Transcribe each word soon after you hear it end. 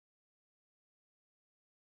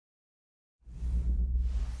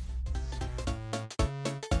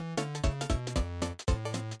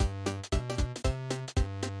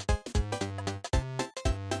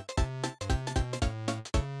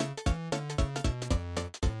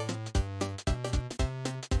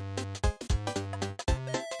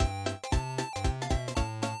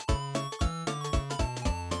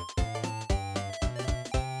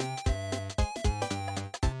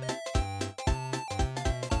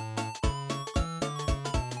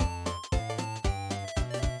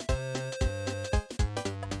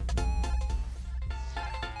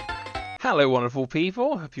Hello, wonderful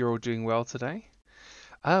people. Hope you're all doing well today.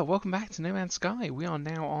 Welcome back to No Man's Sky. We are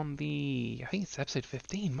now on I think it's episode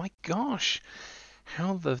 15. My gosh,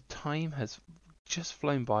 how the time has just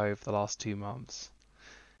flown by over the last 2 months.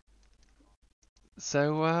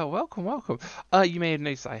 So, welcome. You may have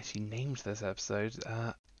noticed I actually named this episode.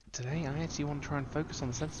 Today, I actually want to try and focus on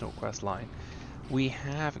the Sentinel quest line. We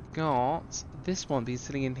have got this one been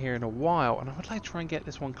sitting in here in a while, and I would like to try and get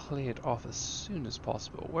this one cleared off as soon as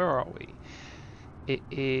possible. Where are we? It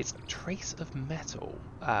is Trace of Metal.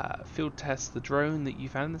 Field test the drone that you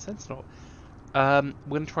found in the Sentinel. We're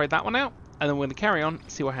going to try that one out, and then we're going to carry on,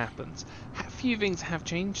 see what happens. A few things have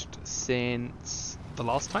changed since the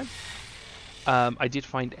last time. I did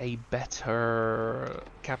find a better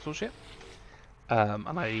capital ship.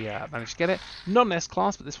 And I managed to get it. Not an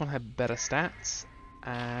S-class, but this one had better stats.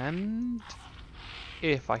 And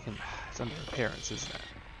if I can... It's under appearance, isn't it?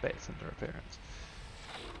 I bet it's under appearance.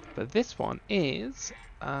 But this one is...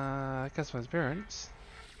 customized appearance.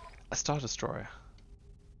 A Star Destroyer.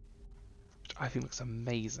 Which I think looks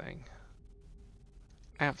amazing.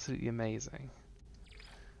 Absolutely amazing.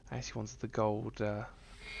 I actually wanted the gold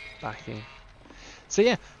backing. So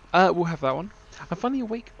yeah, we'll have that one. I'm finally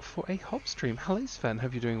awake for a Hobbes stream. Hello Sven,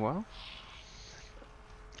 hope you're doing well.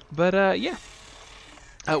 But yeah,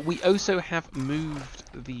 we also have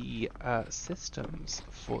moved the systems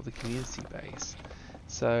for the community base.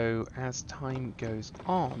 So as time goes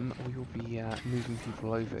on, we will be moving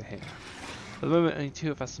people over here. At the moment only 2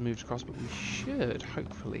 of us have moved across, but we should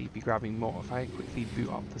hopefully be grabbing more. If I quickly boot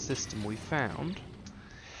up the system we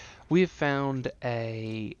have found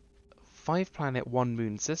a 5 planet 1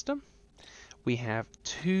 moon system. We have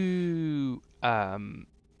 2 what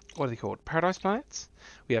are they called? Paradise planets.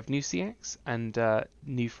 We have New CX and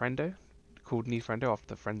New Friendo, called New Friendo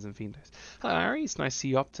after Friends and Fiendos. Hello Harry, it's nice to see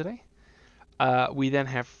you up today. We then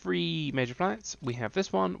have 3 major planets. We have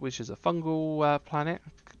this one, which is a fungal planet,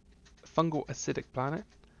 fungal acidic planet.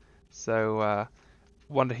 So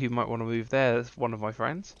wonder who might want to move there. That's one of my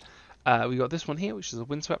friends. We got this one here, which is a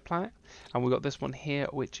windswept planet, and we got this one here,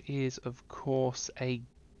 which is of course a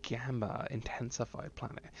gamma intensified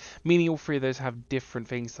planet, meaning all 3 of those have different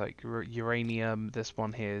things like uranium. This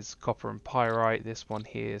one here is copper and pyrite. This one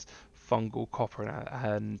here is fungal copper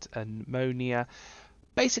and ammonia.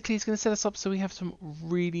 Basically, it's going to set us up so we have some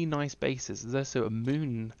really nice bases. There's also a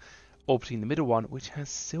moon orbiting the middle one, which has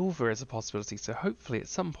silver as a possibility. So hopefully at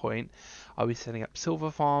some point I'll be setting up silver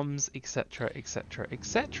farms, etc, etc,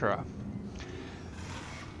 etc.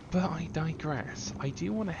 But I digress. I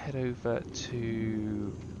do want to head over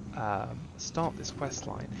to start this quest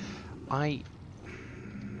line.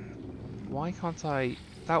 Why can't I...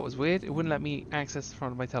 That was weird. It wouldn't let me access the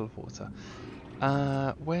front of my teleporter.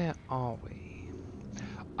 Where are we?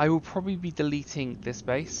 I will probably be deleting this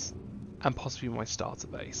base and possibly my starter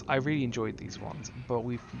base. I really enjoyed these ones, but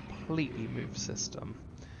we've completely moved system,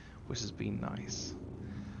 which has been nice.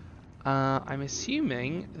 I'm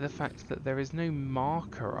assuming the fact that there is no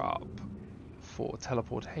marker up for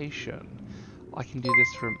teleportation. I can do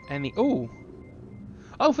this from any... Oh,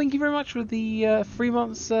 thank you very much for the 3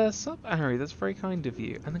 months sub, Harry. That's very kind of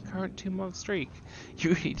you. And the current 2-month streak.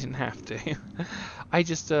 You really didn't have to. I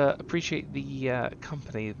just appreciate the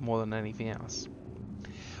company more than anything else.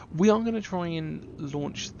 We are going to try and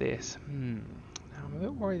launch this. Now, I'm a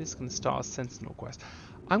bit worried this is going to start a Sentinel quest.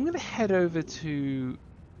 I'm going to head over to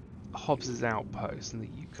Hobbes' outpost in the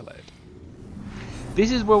Euclid.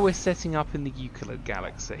 This is where we're setting up in the Euclid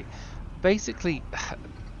galaxy. Basically,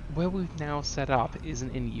 where we've now set up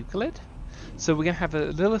isn't in Euclid. So we're going to have a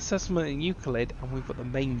little settlement in Euclid, and we've got the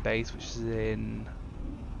main base, which is in...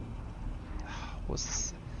 What's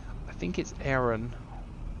this? I think it's Aerith?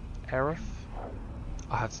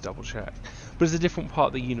 I have to double check. But it's a different part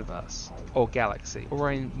of the universe, or galaxy,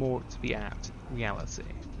 or in more to be apt, reality.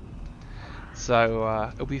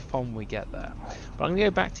 So it'll be fun when we get there. But I'm going to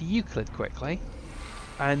go back to Euclid quickly,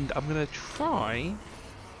 and I'm going to try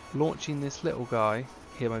launching this little guy.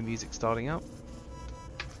 Hear my music starting up.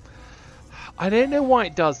 I don't know why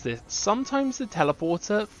it does this. Sometimes the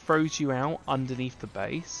teleporter throws you out underneath the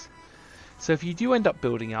base. So if you do end up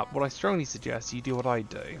building up, what I strongly suggest you do what I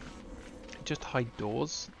do. Just hide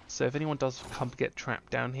doors. So if anyone does come get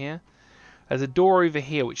trapped down here, there's a door over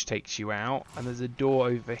here which takes you out, and there's a door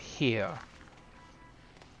over here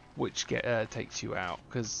which takes you out,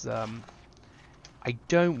 because I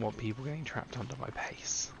don't want people getting trapped under my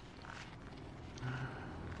base.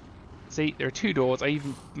 See, there are 2 doors. I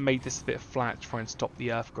even made this a bit flat to try and stop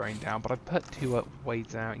the earth going down, but I put 2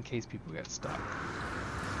 ways out in case people get stuck.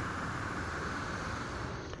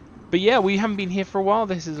 But yeah, we haven't been here for a while.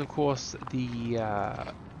 This is, of course, the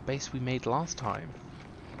base we made last time.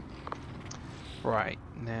 Right,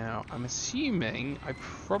 now I'm assuming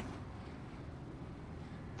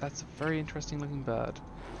that's a very interesting looking bird.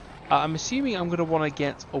 I'm assuming I'm going to want to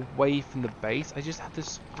get away from the base. I just have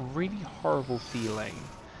this really horrible feeling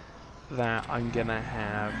that I'm going to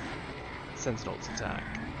have Sentinels attack.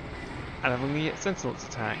 And if I'm going to get Sentinels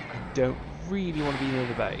attack, I don't really want to be near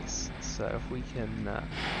the base. So if we can...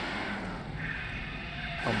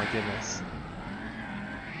 oh my goodness.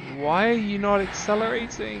 Why are you not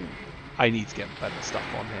accelerating? I need to get better stuff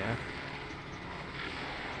on here.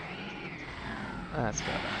 That's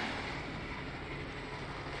better.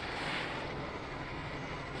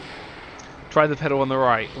 Try the pedal on the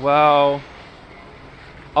right. Well,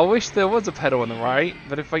 I wish there was a pedal on the right,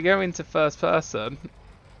 but if I go into first person,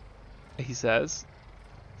 he says,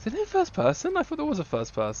 is it in first person? I thought there was a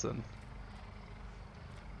first person.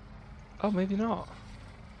 Oh, maybe not.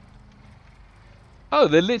 Oh,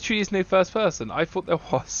 there literally is no first person. I thought there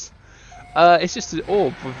was. It's just an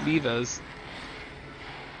orb with levers.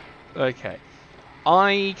 Okay.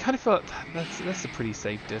 I kind of felt that's a pretty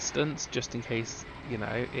safe distance, just in case, you know,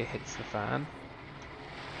 it hits the fan.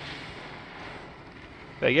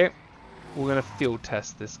 There you go. We're going to field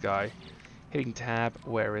test this guy. Hitting tab.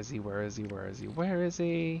 Where is he? Where is he? Where is he? Where is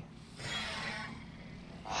he?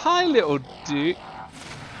 Hi, little dude.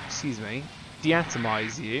 Excuse me.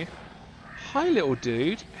 Deatomize you. Hi, little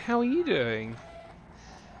dude. How are you doing?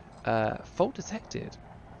 Fault detected.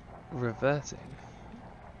 Reverting.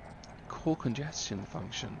 Core congestion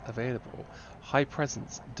function available. High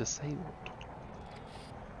presence disabled.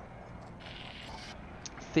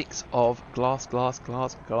 Fix of glass.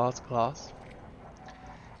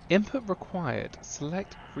 Input required.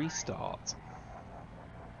 Select restart.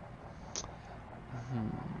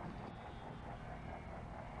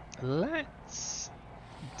 Let's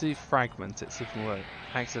defragment it, see if it can work.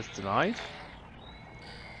 Access denied.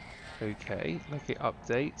 Okay, locate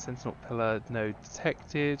update. Sentinel pillar node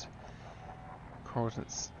detected.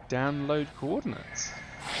 Coordinates. Download coordinates.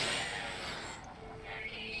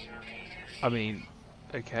 I mean,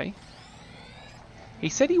 okay. He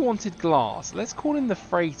said he wanted glass. Let's call him the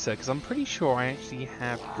freighter, because I'm pretty sure I actually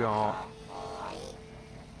have got...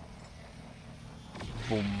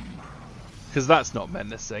 boom. Because that's not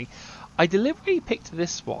menacing. I deliberately picked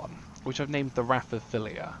this one, which I've named the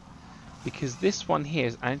LittleFilia, because this one here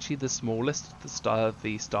is actually the smallest of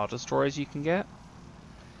the Star Destroyers you can get.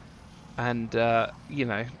 And, you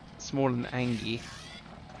know, small and angy.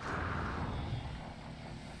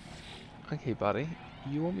 Okay, buddy.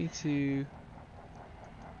 You want me to...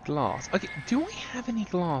 glass. Okay, do I have any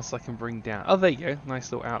glass I can bring down? Oh, there you go.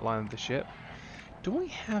 Nice little outline of the ship. Do I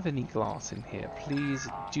have any glass in here? Please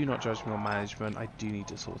do not judge me on management. I do need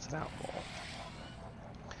to sort it out more.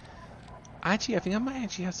 Actually, I think I might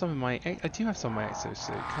actually have some in my... I do have some in my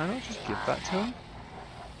exosuit. Can I not just give that to him?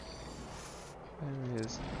 There he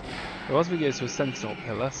is. Well, once we go to a Sentinel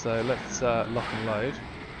pillar, so let's lock and load.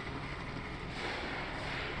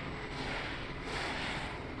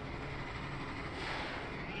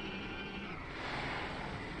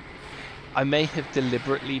 I may have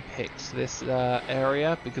deliberately picked this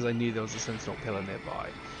area because I knew there was a Sentinel pillar nearby.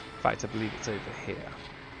 In fact, I believe it's over here.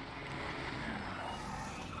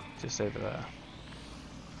 Just over there.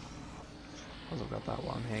 I've got that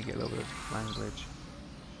one here, get a little bit of language.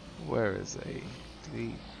 Where is he?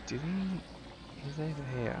 Did he? He's over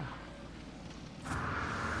here.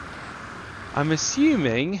 I'm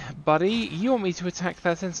assuming, buddy, you want me to attack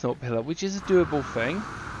that Sentinel pillar, which is a doable thing.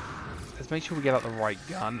 Let's make sure we get out the right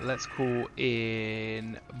gun. Let's call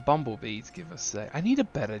in Bumblebee to give us a... I need a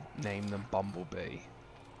better name than Bumblebee.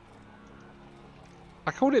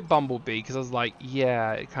 I called it Bumblebee because I was like,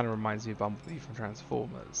 yeah, it kind of reminds me of Bumblebee from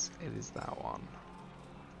Transformers. It is that one.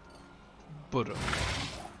 But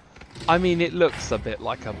I mean, it looks a bit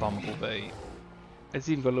like a Bumblebee. It's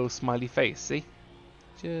even got a little smiley face, see?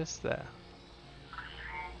 Just there.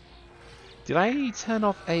 Did I turn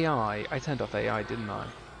off AI? I turned off AI, didn't I?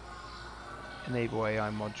 Enable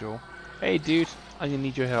AI module. Hey dude, I'm gonna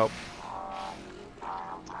need your help.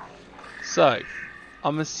 So,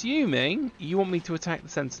 I'm assuming you want me to attack the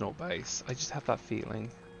Sentinel base. I just have that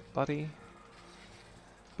feeling. Buddy.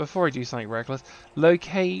 Before I do something reckless,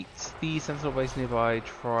 locate the Sentinel base nearby.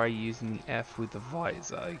 Try using the F with the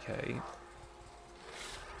visor. Okay.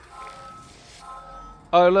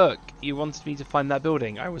 Oh look, you wanted me to find that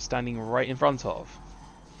building I was standing right in front of.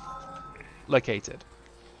 Located.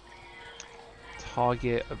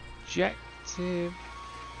 Target objective.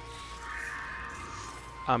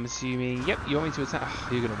 I'm assuming, yep, you want me to attack. Oh,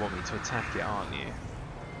 you're going to want me to attack it, aren't you?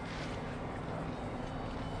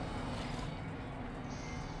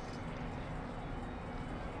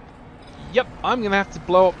 Yep, I'm going to have to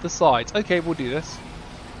blow up the sides. Okay, we'll do this.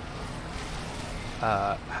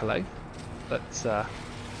 Hello. Let's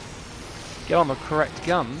get on the correct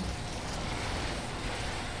gun.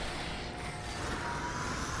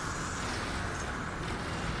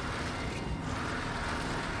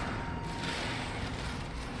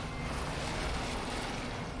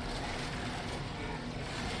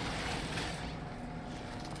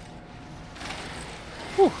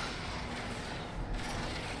 Whew.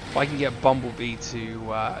 If I can get Bumblebee to,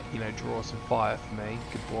 you know, draw some fire for me,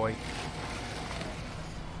 good boy.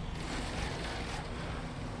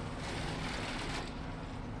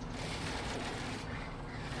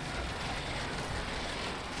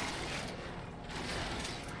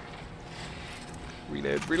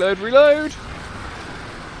 Reload, reload, reload!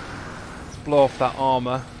 Let's blow off that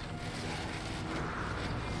armor.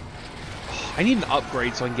 Oh, I need an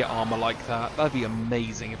upgrade so I can get armor like that. That'd be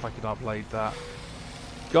amazing if I could upload that.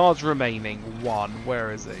 Guards remaining, 1.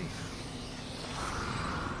 Where is he?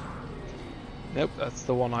 Nope, that's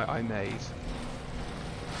the one I made.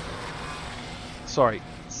 Sorry,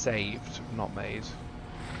 saved, not made.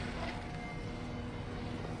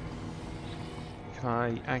 Can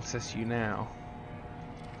I access you now?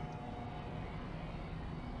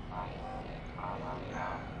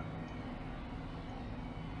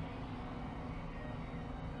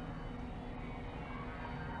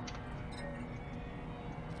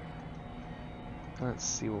 Let's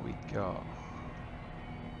see what we got.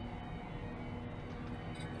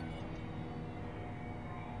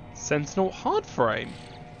 Sentinel hard frame.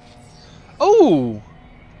 Oh!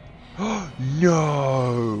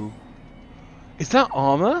 No! Is that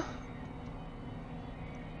armor?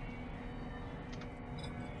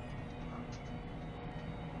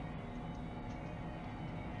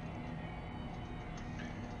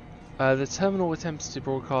 The terminal attempts to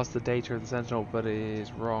broadcast the data of the Sentinel, but it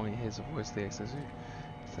is wrong. It hears a voice of the access.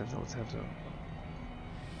 Sentinel attempts to...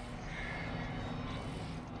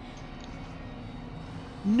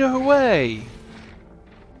 No way!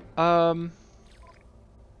 What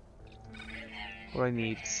do I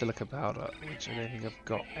need? Silica powder, which I don't think I've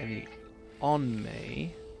got any on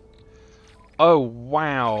me. Oh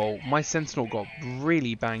wow! My Sentinel got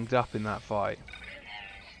really banged up in that fight.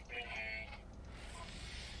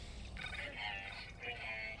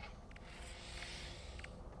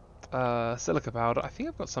 Silica powder. I think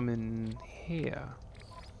I've got some in here.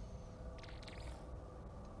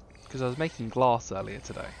 Because I was making glass earlier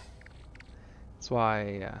today. That's why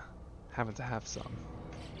I happen to have some.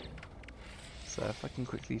 So if I can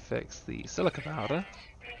quickly fix the silica powder.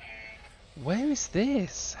 Where is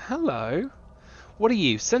this? Hello? What are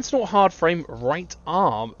you? Sentinel hard frame right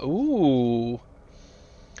arm. Ooh.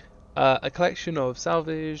 A collection of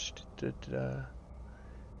salvaged...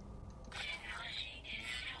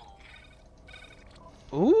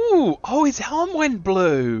 Ooh! Oh, his arm went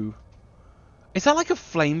blue! Is that like a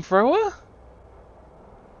flamethrower?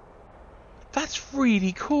 That's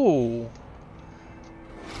really cool!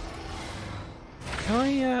 Can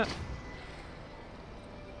I,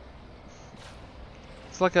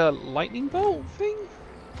 It's like a lightning bolt thing?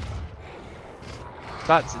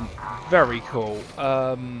 That's very cool.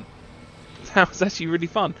 That was actually really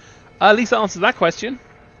fun. At least I answered that question.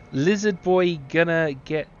 Lizard boy gonna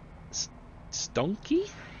get... Stonky?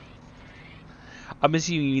 I'm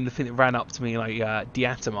assuming you mean the thing that ran up to me like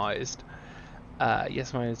deatomized.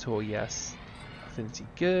 Yes, Minotaur, yes. Affinity,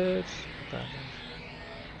 good.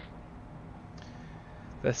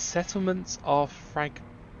 The settlements are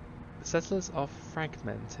settlers are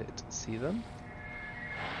fragmented. See them?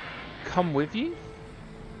 Come with you.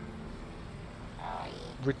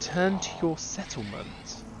 Return to your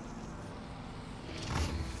settlement.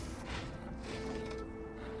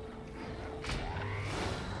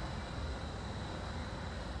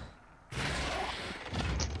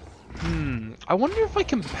 I wonder if I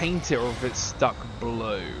can paint it or if it's stuck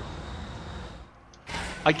blue.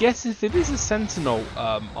 I guess if it is a Sentinel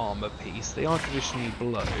armor piece, they are traditionally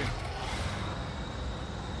blue.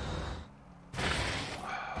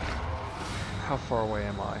 How far away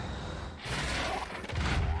am I?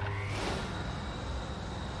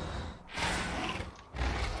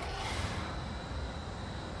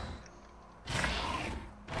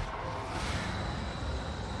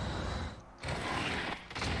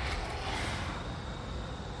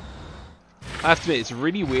 I have to admit, it's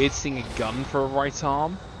really weird seeing a gun for a right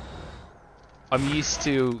arm. I'm used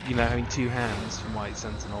to, you know, having 2 hands for my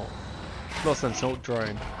Sentinel. Not Sentinel,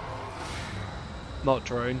 drone. Not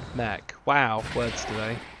drone, mech. Wow, words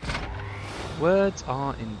today. Words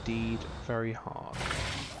are indeed very hard.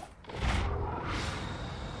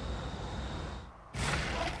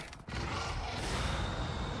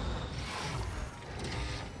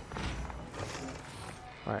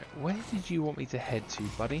 Right, where did you want me to head to,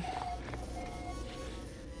 buddy?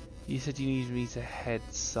 You said you needed me to head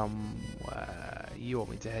somewhere. You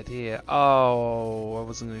want me to head here. Oh, I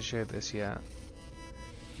wasn't going to show this yet.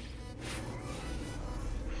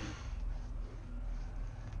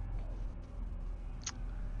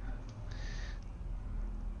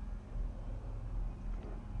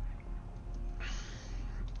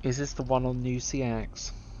 Is this the one on New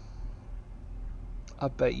CX? I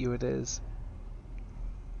bet you it is.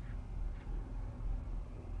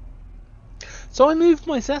 So I moved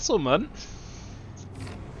my settlement.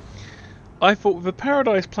 I thought with the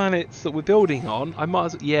paradise planets that we're building on, I might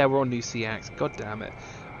as well... Yeah, we're on New CX. God damn it.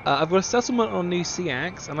 I've got a settlement on New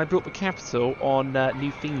CX, and I built the capital on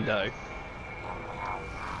New Findo.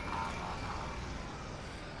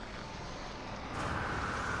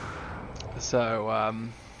 So,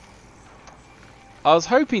 I was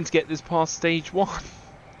hoping to get this past stage 1.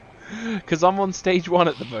 Because I'm on stage 1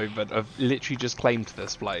 at the moment. I've literally just claimed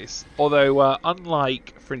this place. Although,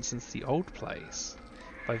 unlike, for instance, the old place,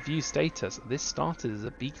 if I view status, this started as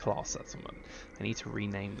a B-class settlement. I need to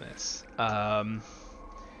rename this.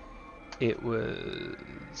 It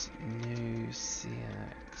was New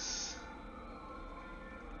CX.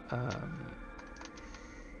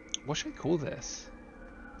 What should I call this?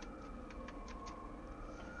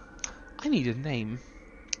 I need a name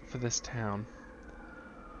for this town.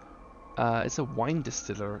 It's a wine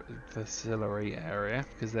distillery area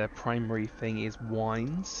because their primary thing is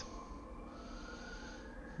wines.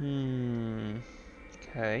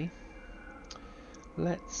 Okay.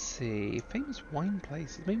 Let's see. Famous wine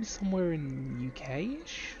places. Maybe somewhere in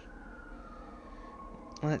UK-ish?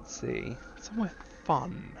 Let's see. Somewhere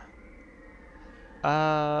fun.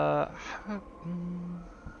 How about,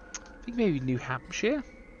 I think maybe New Hampshire?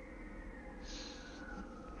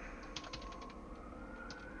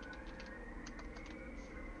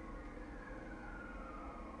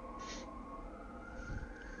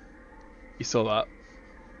 You saw that.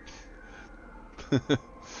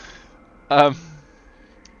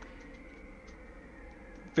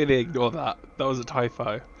 Really ignore that. That was a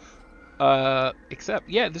typo. Except,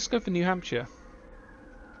 yeah, let's go for New Hampshire.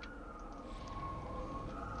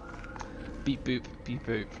 Beep boop, beep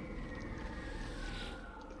boop.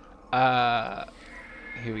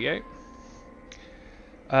 Here we go.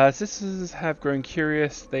 Citizens have grown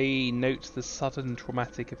curious. They note the sudden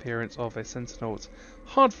traumatic appearance of a Sentinel's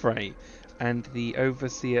hard freight, and the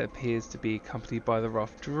overseer appears to be accompanied by the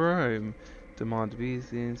rough drone. Demand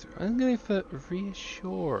obedience. I'm going for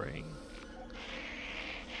reassuring.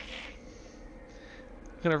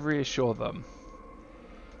 I'm going to reassure them.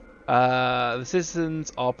 The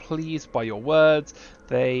citizens are pleased by your words.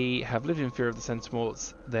 They have lived in fear of the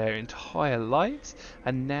Sentinels their entire lives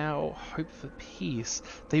and now hope for peace.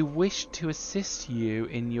 They wish to assist you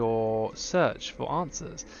in your search for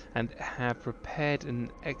answers and have prepared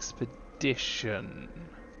an expedition.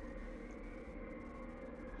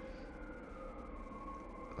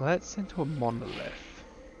 Let's send to a monolith.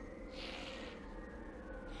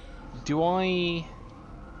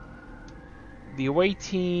 The away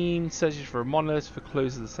team searches for a monolith for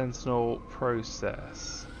close of the Sentinel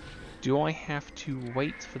process. Do I have to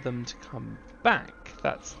wait for them to come back?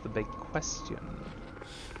 That's the big question.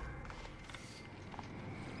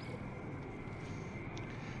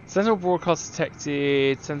 Sentinel broadcast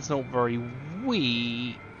detected. Sentinel very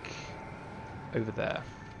weak. Over there.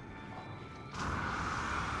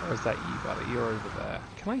 Or is that you, buddy? You're over there.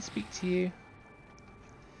 Can I speak to you?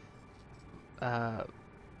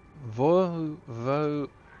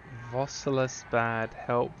 Vosilis bad,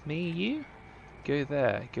 help me, you? Go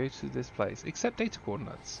there, go to this place. Accept data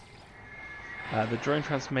coordinates. The drone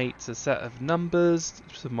transmits a set of numbers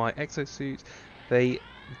to my exosuit. They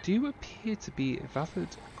do appear to be valid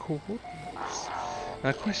coordinates.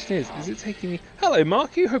 Now the question is it taking me... Hello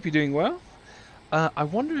Marky, hope you're doing well. I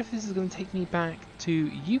wonder if this is going to take me back to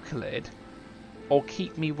Euclid or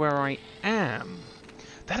keep me where I am.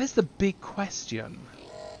 That is the big question.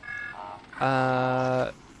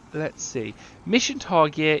 Let's see. Mission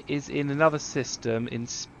target is in another system in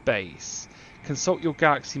space. Consult your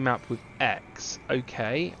galaxy map with X.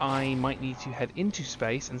 Okay, I might need to head into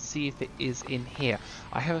space and see if it is in here.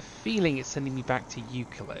 I have a feeling it's sending me back to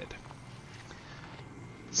Euclid.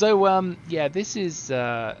 So, yeah, this is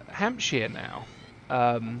Hampshire now.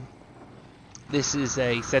 This is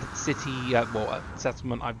a city, a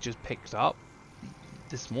settlement I've just picked up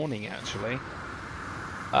this morning, actually.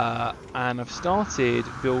 And I've started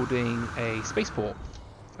building a spaceport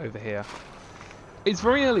over here. It's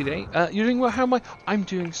very early day. You're doing well. How am I? I'm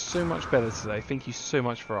doing so much better today. Thank you so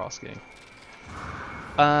much for asking.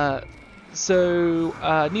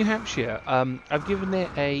 So, New Hampshire. I've given it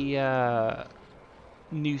a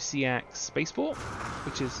New Seax spaceport,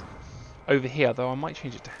 which is over here, though I might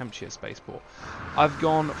change it to Hampshire spaceport. I've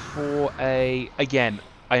gone for again,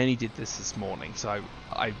 I only did this morning, so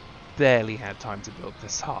I barely had time to build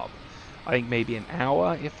this hub. I think maybe an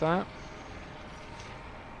hour, if that.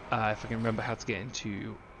 If I can remember how to get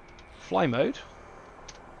into fly mode.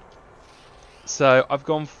 So I've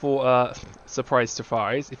gone for, surprise to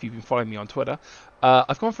fires, if you've been following me on Twitter,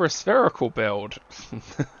 I've gone for a spherical build.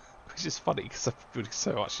 Which is funny because I've been building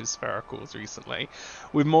so much in sphericals recently,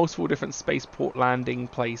 with multiple different spaceport landing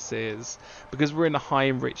places. Because we're in a high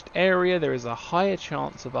enriched area, there is a higher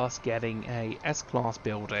chance of us getting a S-class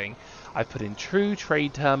building. I put in true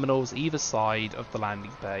trade terminals either side of the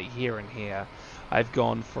landing bay, here and here. I've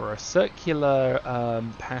gone for a circular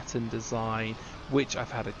pattern design, which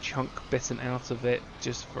I've had a chunk bitten out of it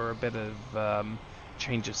just for a bit of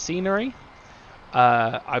change of scenery.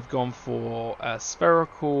 I've gone for a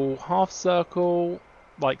spherical half circle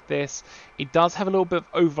like this. It does have a little bit of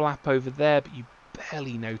overlap over there, but you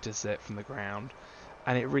barely notice it from the ground,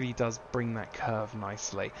 and it really does bring that curve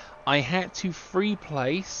nicely. I had to free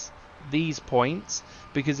place these points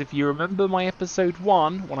because if you remember my episode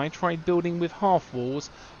 1 when I tried building with half walls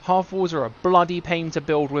are a bloody pain to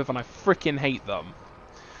build with, and I freaking hate them.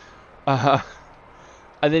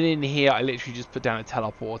 And then in here, I literally just put down a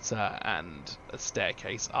teleporter and a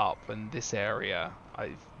staircase up. And this area,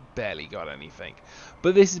 I've barely got anything.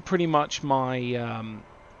 But this is pretty much my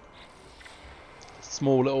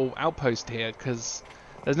small little outpost here, because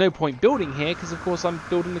there's no point building here, because of course I'm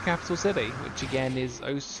building the capital city, which again is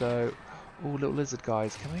also... Oh, little lizard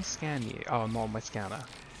guys, can I scan you? Oh, I'm not on my scanner.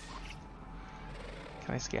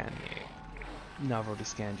 Can I scan you? No, I've already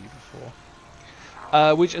scanned you before.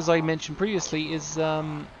 Which, as I mentioned previously, is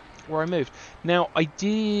where I moved. Now,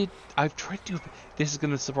 I've tried to do... This is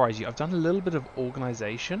going to surprise you. I've done a little bit of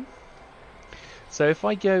organization. So if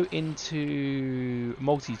I go into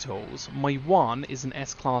multi-tools, my one is an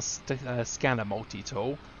S-class scanner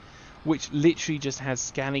multi-tool, which literally just has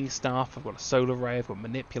scanning stuff. I've got a solar ray, I've got a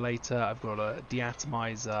manipulator, I've got a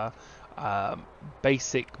deatomizer,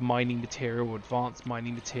 basic mining material, advanced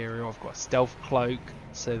mining material. I've got a stealth cloak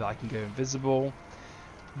so that I can go invisible.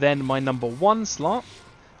 Then my number 1 slot,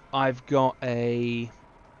 I've got a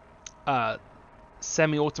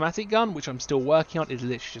semi-automatic gun, which I'm still working on. It's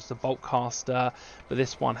literally just a bolt caster, but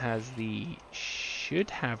this one should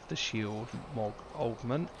have the shield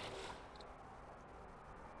augment.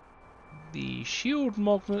 The shield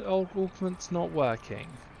augment's not working.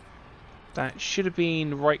 That should have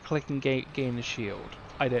been right-click and gain the shield.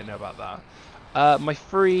 I don't know about that. My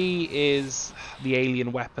 3 is the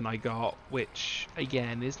alien weapon I got, which,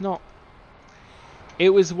 again, is not...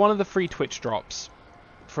 It was one of the free Twitch drops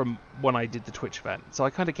from when I did the Twitch event, so I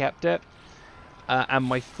kind of kept it. And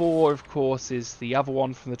my 4, of course, is the other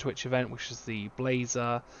one from the Twitch event, which is the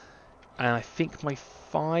Blazer. And I think my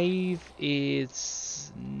 5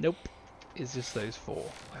 is... Nope. It's just those 4.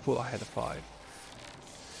 I thought I had a 5.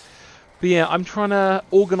 But yeah, I'm trying to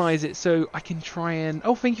organise it so I can try and...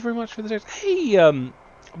 Oh, thank you very much for the text. Hey,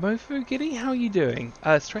 Mofo Giddy, how are you doing?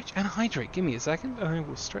 Stretch and hydrate. Give me a second and I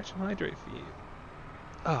will stretch and hydrate for you.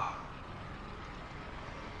 Oh.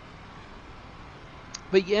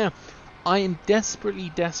 But yeah, I am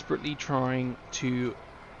desperately trying to...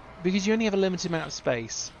 Because you only have a limited amount of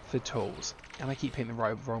space for tools. And I keep hitting the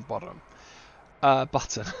wrong bottom.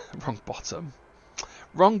 Button. Wrong bottom.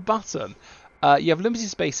 Wrong button. You have limited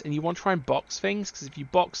space and you want to try and box things, because if you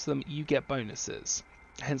box them, you get bonuses.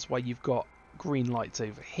 Hence why you've got green lights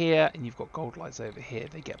over here and you've got gold lights over here.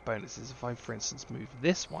 They get bonuses. If I, for instance, move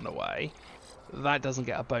this one away, that doesn't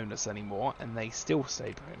get a bonus anymore and they still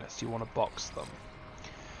stay bonus. You want to box them.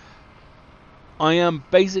 I am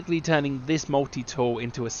basically turning this multi-tool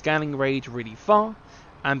into a scanning range really far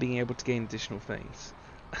and being able to gain additional things.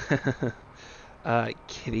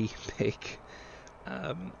 Kitty pig.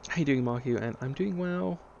 How you doing, Marku? And I'm doing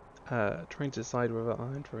well. Trying to decide whether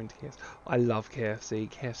I'm trying to KFC. I love KFC.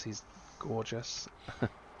 KFC's gorgeous.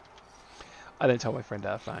 I don't tell my friend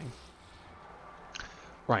Erfang.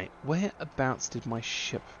 Right, whereabouts did my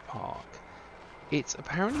ship park? It's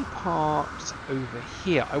apparently parked over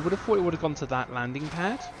here. I would have thought it would have gone to that landing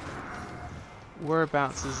pad.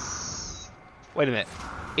 Whereabouts is... Wait a minute.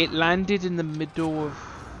 It landed in the middle of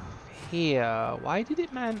here. Why did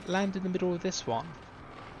it land in the middle of this one?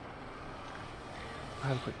 I'll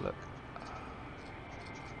have a quick look.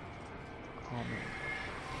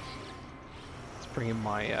 Let's bring in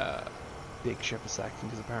my big ship a second,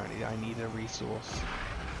 because apparently I need a resource.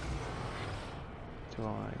 Do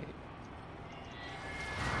I...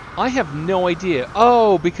 I have no idea.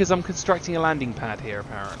 Oh, because I'm constructing a landing pad here,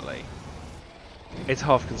 apparently. It's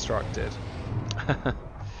half constructed.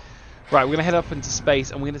 Right, we're going to head up into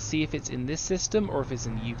space, and we're going to see if it's in this system or if it's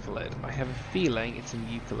in Euclid. I have a feeling it's in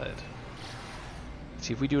Euclid.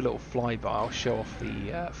 See, if we do a little flyby, I'll show off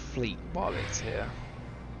the fleet while it's here.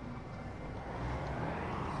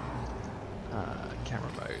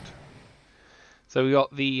 Camera mode. So we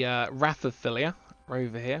got the LittleFilia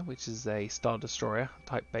over here, which is a Star Destroyer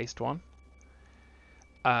type based one.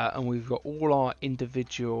 And we've got all our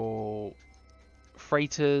individual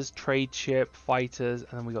freighters, trade ship, fighters,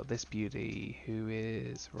 and then we got this beauty who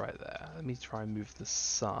is right there. Let me try and move the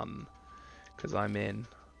sun because I'm in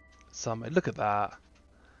summer. Look at that.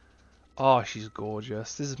 Oh, she's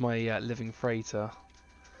gorgeous. This is my living freighter.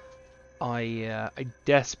 I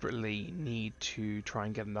desperately need to try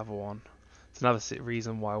and get another one. It's another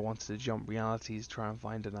reason why I wanted to jump realities, try and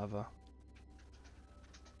find another.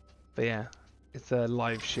 But yeah, it's a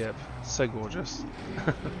live ship. So gorgeous.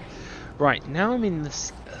 Right, now I'm in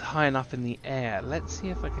this high enough in the air. Let's see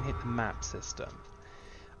if I can hit the map system.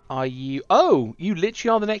 Are you... Oh! You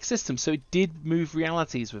literally are the next system, so it did move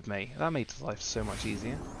realities with me. That makes life so much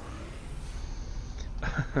easier.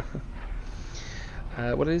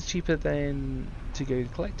 What is cheaper than to go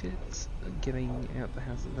collect it? Getting out the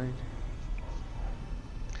house at the moment.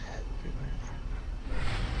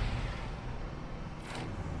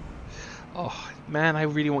 Oh man, I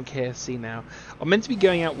really want KFC now. I'm meant to be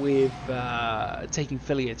going out with taking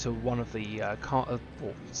Filia to one of the well,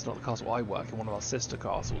 it's not the castle I work in, one of our sister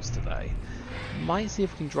castles today. Might see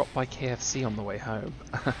if we can drop by KFC on the way home.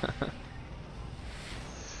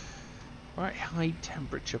 Right, high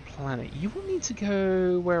temperature planet. You want me to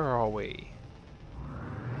go... Where are we?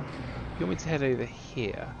 You want me to head over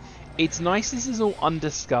here? It's nice this is all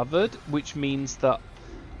undiscovered, which means that...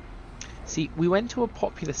 See, we went to a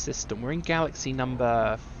popular system. We're in galaxy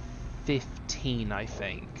number 15, I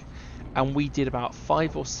think. And we did about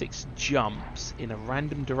 5 or 6 jumps in a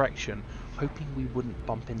random direction, hoping we wouldn't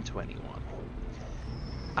bump into anyone.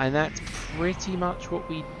 And that's pretty much what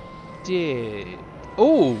we did.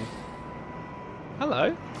 Oh!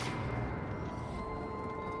 Hello.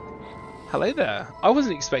 Hello there. I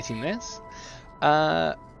wasn't expecting this.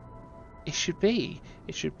 It should be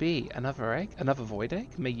another egg, another void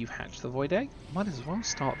egg. May you hatch the void egg. Might as well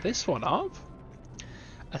start this one up.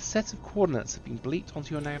 A set of coordinates have been bleeped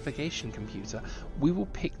onto your navigation computer. We will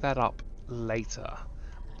pick that up later,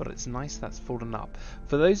 but it's nice that's fallen up.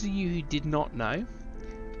 For those of you who did not know,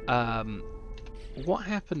 what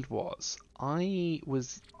happened was I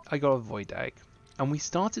got a void egg. And we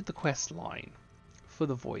started the quest line for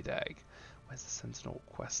the void egg. Where's the Sentinel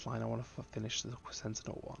quest line? I want to finish the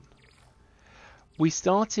Sentinel one. We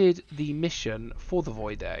started the mission for the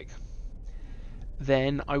void egg.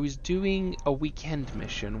 Then I was doing a weekend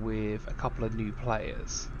mission with a couple of new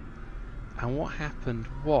players. And what happened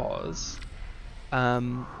was... I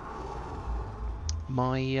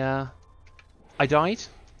died.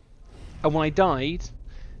 And when I died...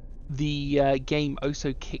 The game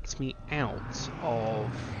also kicked me out of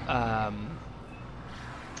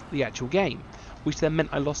the actual game, which then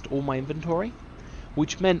meant I lost all my inventory,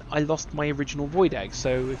 which meant I lost my original void egg.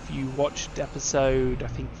 So if you watched episode, I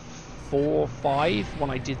think 4 or 5, when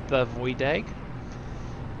I did the void egg,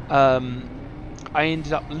 I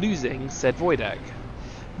ended up losing said void egg.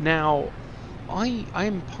 Now, I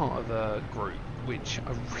am part of a group which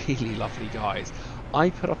are really lovely guys. I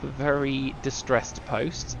put up a very distressed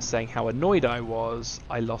post saying how annoyed I was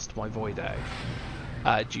I lost my void egg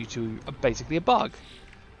due to basically a bug.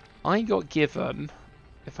 I got given,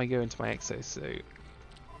 if I go into my exosuit,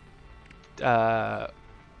 a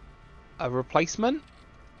replacement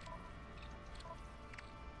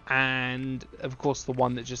and of course the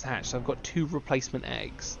one that just hatched. So I've got 2 replacement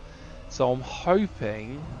eggs. So I'm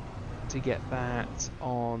hoping to get that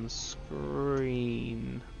on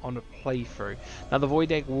screen on a playthrough. Now the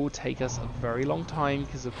void egg will take us a very long time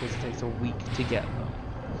because of course it takes a week to get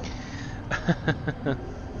them.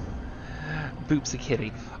 Boop's a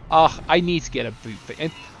kitty. I need to get a boop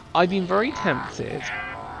thing. I've been very tempted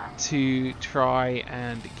to try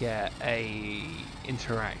and get a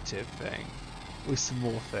interactive thing with some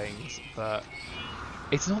more things, but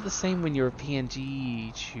it's not the same when you're a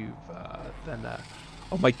PNG YouTuber than a...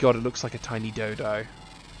 Oh my god, it looks like a tiny dodo.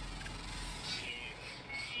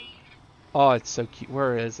 Oh, it's so cute.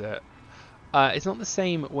 Where is it? It's not the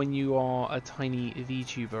same when you are a tiny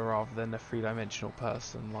VTuber rather than a 3-dimensional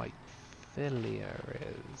person like Filia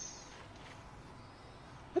is.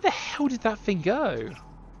 Where the hell did that thing go?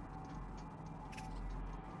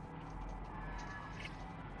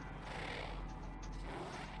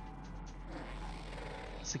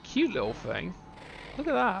 It's a cute little thing. Look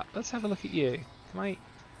at that. Let's have a look at you. Can I...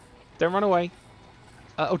 Don't run away.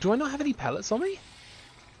 Oh, do I not have any pellets on me?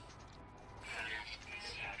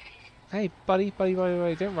 Hey, buddy,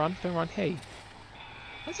 don't run, Hey,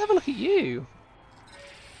 let's have a look at you.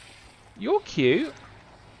 You're cute.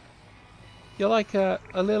 You're like a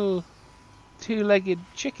little two-legged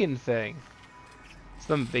chicken thing.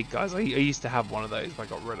 Some big guys. I used to have one of those, but I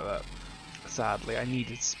got rid of it. Sadly, I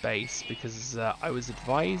needed space because I was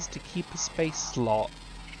advised to keep a space slot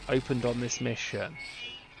opened on this mission.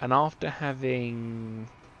 And after having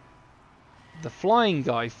the flying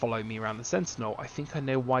guy follow me around the Sentinel, I think I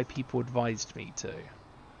know why people advised me to.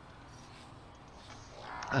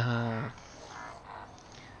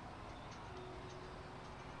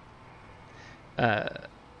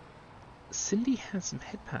 Cindy has some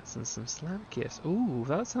head pats and some slap gifts. Ooh,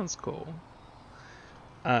 that sounds cool.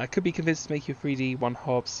 I could be convinced to make you 3D one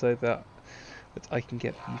Hobbes so that I can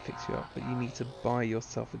get you fix you up, but you need to buy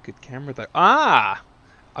yourself a good camera though. Ah!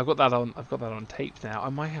 I've got that on tape now. I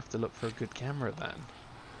might have to look for a good camera then.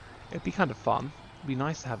 It'd be kind of fun. It'd be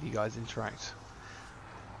nice to have you guys interact.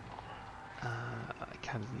 I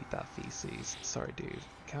kind of need that feces. Sorry, dude.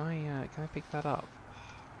 Can I pick that up?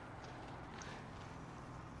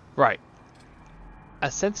 Right. A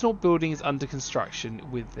Sentinel building is under construction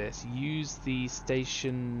with this. Use the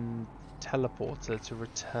station teleporter to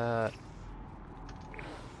return.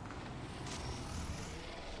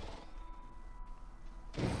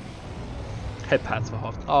 Head pads for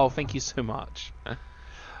Hobbes. Oh, thank you so much.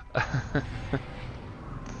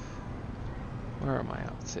 Where am I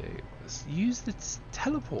up to? Let's use the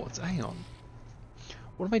teleport. Hang on.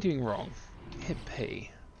 What am I doing wrong? Hit P.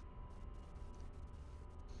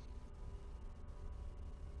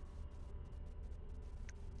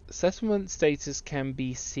 Settlement status can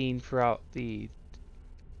be seen throughout the...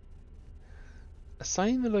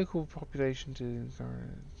 Assigning the local population to...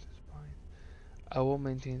 I will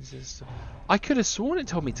maintain the system. I could have sworn it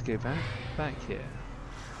told me to go back here.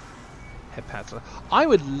 Head pads. I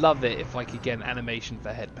would love it if I could get an animation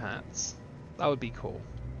for head pads. That would be cool.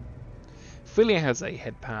 Filia has a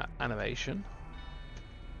head pat animation.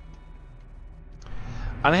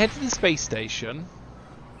 And I head to the space station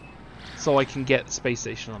so I can get the space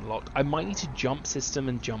station unlocked. I might need to jump system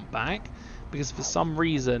and jump back because for some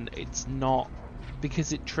reason it's not,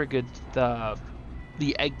 because it triggered the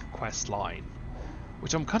egg quest line,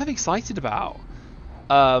 which I'm kind of excited about.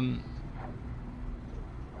 I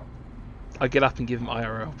get up and give him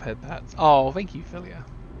IRL head pats. Oh, thank you, Filia.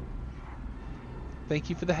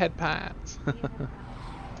 Thank you for the head pats.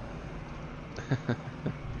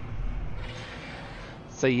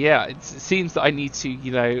 So yeah, it seems that I need to,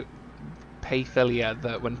 you know, pay Filia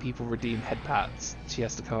that when people redeem head pats, she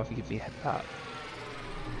has to come up and give me a head pat.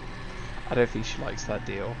 I don't think she likes that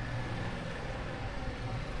deal.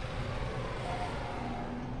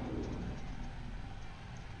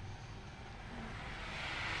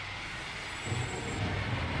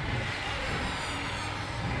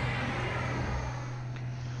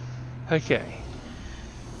 Okay.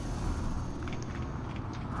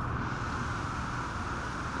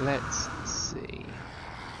 Let's see.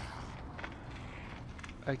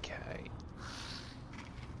 Okay.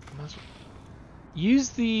 Use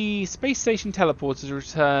the space station teleporter to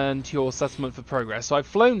return to your settlement for progress. So I've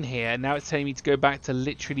flown here, now it's telling me to go back to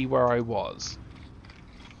literally where I was.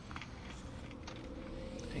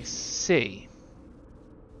 I see.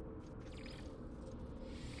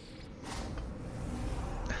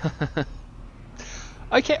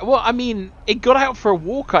 Okay, well, I mean, it got out for a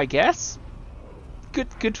walk, I guess.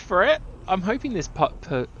 Good for it. I'm hoping this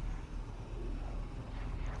putt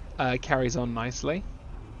carries on nicely.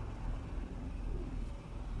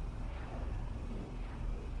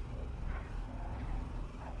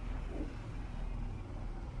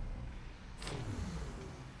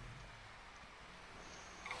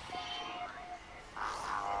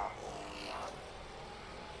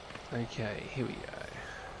 Okay, here we go.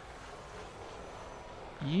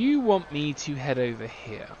 You want me to head over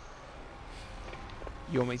here.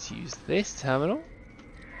 You want me to use this terminal?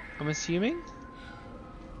 I'm assuming?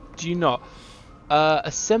 Do you not?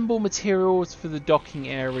 Assemble materials for the docking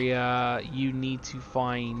area. You need to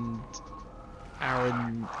find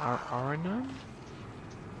Aranum?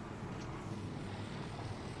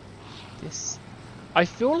 This... I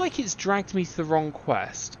feel like it's dragged me to the wrong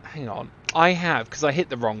quest. Hang on. I have, because I hit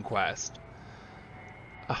the wrong quest.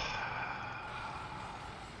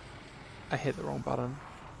 I hit the wrong button.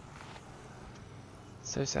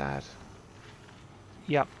 So sad.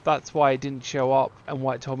 Yep, that's why it didn't show up and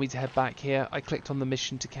why it told me to head back here. I clicked on the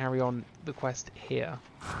mission to carry on the quest here,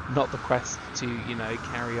 not the quest to, you know,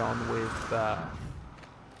 carry on with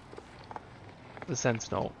the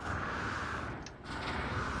Sentinel.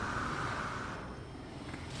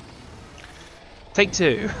 Take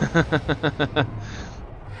two.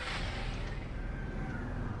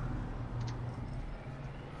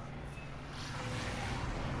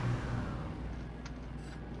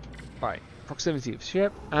 Right, proximity of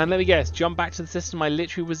ship, and let me guess, jump back to the system I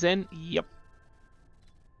literally was in? Yep.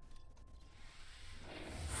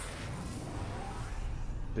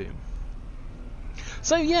 Boom.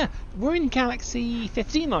 So yeah, we're in Galaxy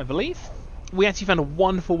 15, I believe. We actually found a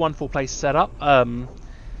wonderful, wonderful place to set up.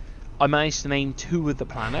 I managed to name 2 of the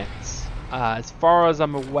planets. As far as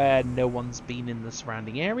I'm aware, no one's been in the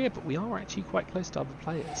surrounding area, but we are actually quite close to other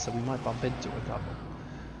players, so we might bump into a couple.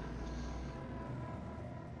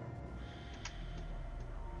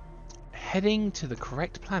 Heading to the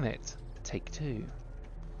correct planet. Take 2.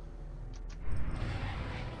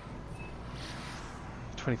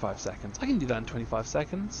 25 seconds. I can do that in 25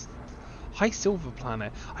 seconds. High silver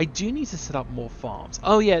planet. I do need to set up more farms.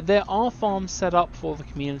 Oh yeah, there are farms set up for the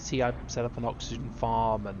community. I set up an oxygen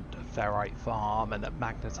farm and a ferrite farm and a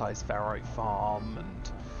magnetized ferrite farm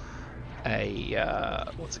and a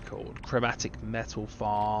what's it called? Chromatic metal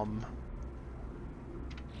farm.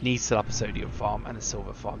 Need to set up a sodium farm and a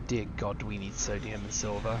silver farm. Dear God, do we need sodium and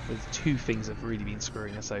silver? There's 2 things that have really been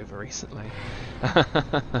screwing us over recently.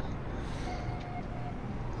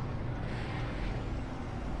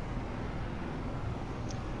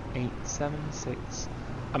 876.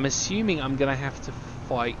 I'm assuming I'm gonna have to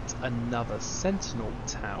fight another Sentinel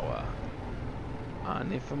tower,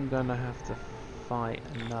 and if I'm gonna have to fight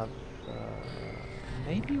another,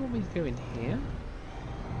 maybe you want me to go in here?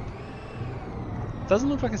 Doesn't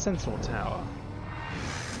look like a Sentinel tower.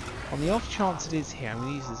 On the off chance it is here, I'm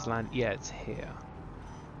gonna use this land. Yeah, it's here.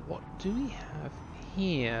 What do we have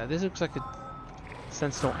here? This looks like a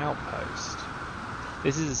Sentinel outpost.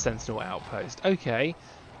 This is a Sentinel outpost. Okay.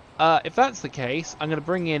 If that's the case, I'm going to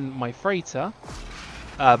bring in my freighter,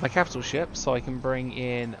 my capital ship, so I can bring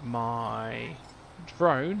in my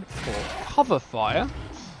drone for cover fire.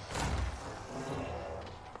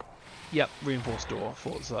 Yep, reinforced door,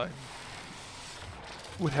 thought so.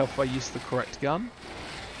 Would help if I used the correct gun.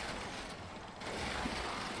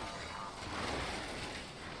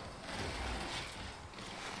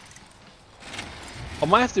 I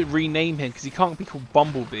might have to rename him because he can't be called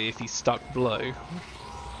Bumblebee if he's stuck below.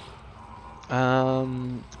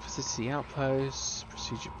 Facility outposts,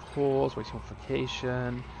 procedure pause, waiting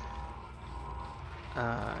modification.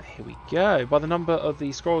 Here we go. By the number of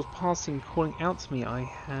the scrolls passing, calling out to me, I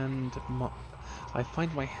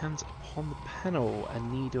find my hands upon the panel. A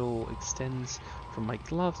needle extends from my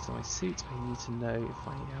gloves to my suit. I need to know if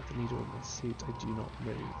I have the needle in my suit. I do not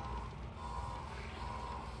move.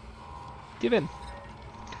 Give in.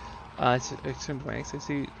 To extend my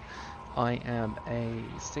exosuit. I am a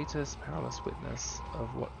status powerless witness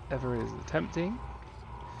of whatever is attempting.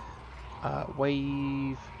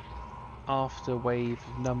 Wave after wave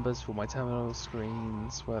of numbers for my terminal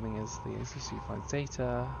screen, swirling as the exosuit finds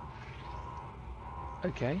data.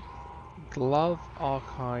 Okay. Glove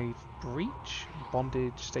archive breach.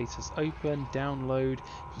 Bondage status open. Download.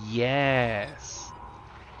 Yes.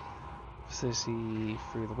 Facility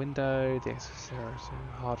through the window. The exosuit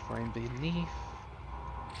hard frame beneath.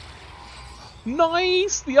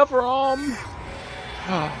 Nice! The other arm!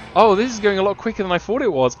 Oh, this is going a lot quicker than I thought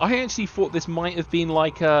it was. I actually thought this might have been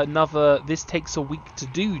like another this takes a week to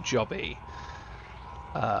do jobby.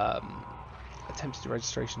 Attempted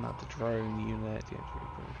registration of the drone unit.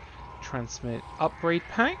 Transmit upgrade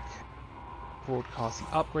pack. Broadcast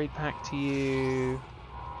the upgrade pack to you.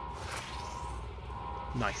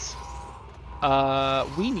 Nice.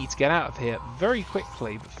 We need to get out of here very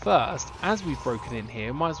quickly, but first, as we've broken in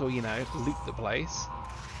here, might as well, you know, loot the place.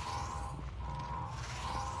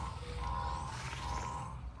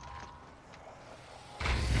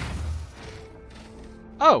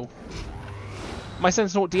 Oh! My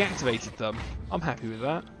Sentinel deactivated them. I'm happy with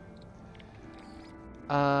that.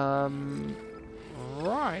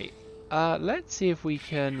 Right. Let's see if we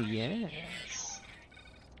can... Yes.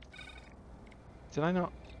 Did I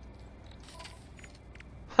not...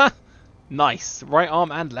 Nice! Right arm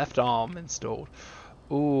and left arm installed.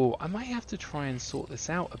 Ooh, I might have to try and sort this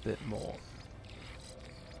out a bit more.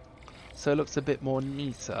 So it looks a bit more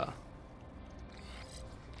neater.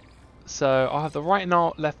 So I'll have the right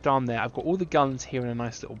and left arm there. I've got all the guns here in a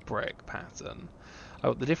nice little brick pattern. I've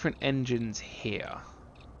got the different engines here.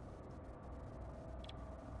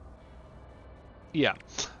 Yeah.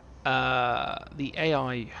 The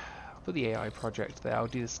AI... put the AI project there. I'll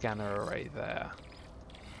do the scanner array there.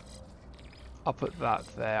 I'll put that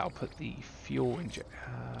there. I'll put the fuel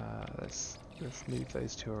let's move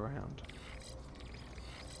those two around.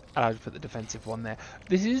 And I'll put the defensive one there.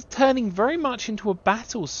 This is turning very much into a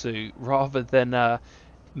battle suit rather than a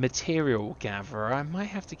material gatherer. I might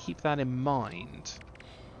have to keep that in mind.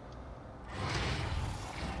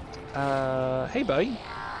 Hey buddy.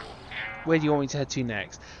 Where do you want me to head to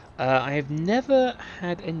next? I have never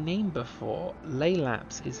had a name before.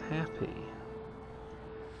 Laylaps is happy.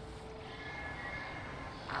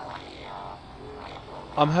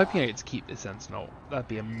 I'm hoping I get to keep this Sentinel. That'd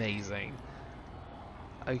be amazing.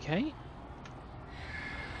 Okay.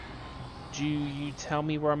 Do you tell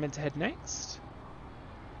me where I'm meant to head next?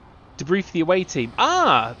 Debrief the away team.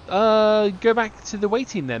 Go back to the away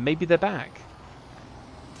team then. Maybe they're back.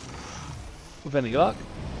 With any luck.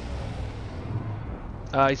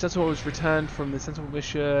 Sentinel was returned from the Sentinel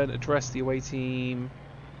mission. Address the away team.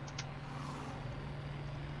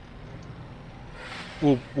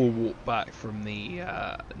 We'll walk back from the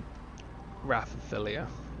LittleFilia.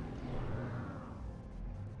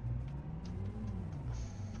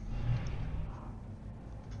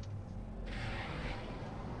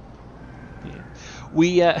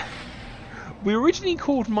 Yeah. We originally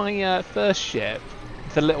called my first ship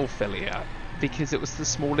the LittleFilia because it was the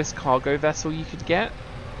smallest cargo vessel you could get.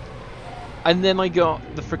 And then I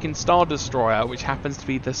got the freaking Star Destroyer, which happens to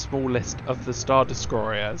be the smallest of the Star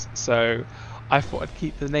Destroyers. So I thought I'd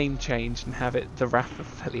keep the name changed and have it the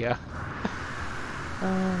LittleFilia.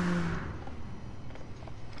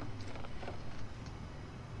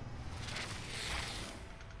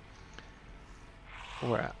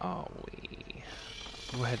 Where are we?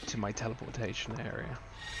 We'll head to my teleportation area.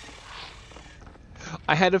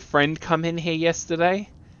 I had a friend come in here yesterday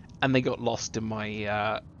and they got lost in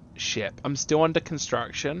my ship. I'm still under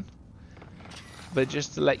construction, but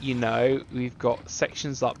just to let you know, we've got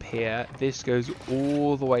sections up here. This goes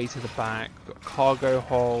all the way to the back. We've got cargo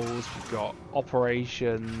holes, we've got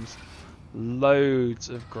operations, loads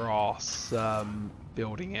of grass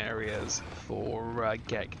building areas for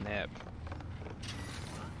Geknip.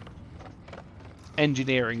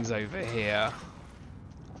 Engineering's over here.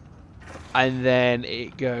 And then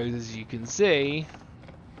it goes, as you can see,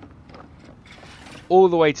 all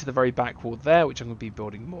the way to the very back wall there, which I'm going to be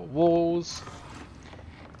building more walls.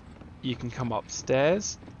 You can come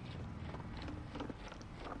upstairs,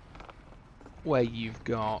 where you've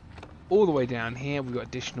got all the way down here. We've got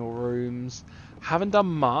additional rooms. Haven't done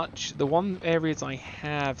much. The one areas I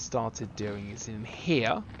have started doing is in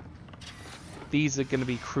here. These are going to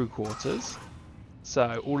be crew quarters.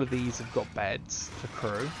 So all of these have got beds for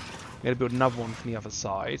crew. I'm going to build another one from the other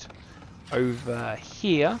side. Over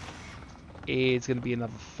here is going to be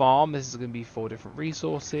another farm. This is going to be 4 different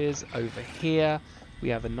resources. Over here we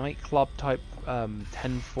have a nightclub type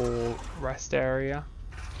 10-4 rest area.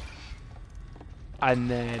 And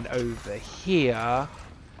then over here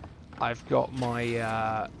I've got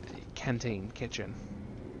my canteen kitchen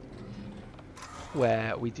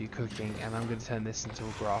where we do cooking, and I'm going to turn this into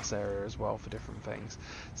a grass area as well for different things.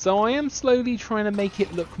 So I am slowly trying to make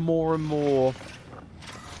it look more and more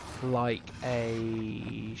like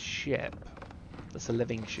a ship. That's a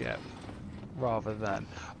living ship, rather than...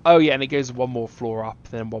 Oh yeah, and it goes one more floor up,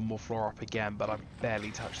 then one more floor up again, but I've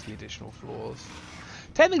barely touched the additional floors.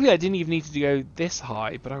 Technically I didn't even need to go this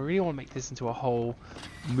high, but I really want to make this into a whole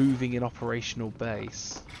moving and operational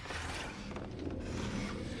base.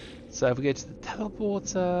 So if we go to the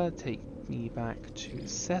teleporter, take me back to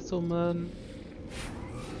settlement.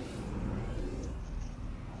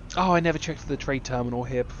 Oh, I never checked the trade terminal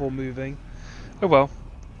here before moving. Oh well.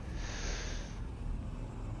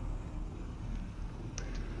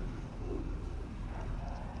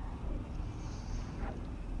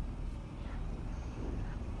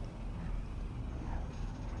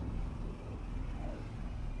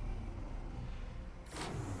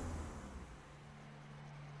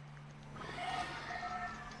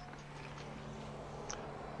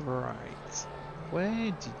 Right,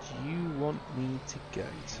 where did you want me to go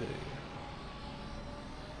to?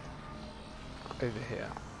 Over here.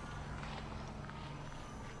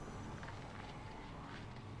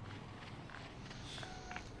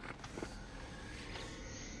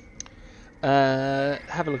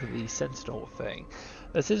 Have a look at the Sentinel thing.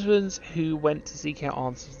 The citizens who went to seek out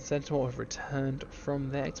answers to the Sentinel have returned from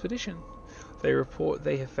their expedition. They report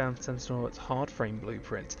they have found Sentinel's hard frame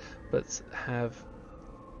blueprint, but have...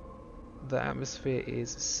 The atmosphere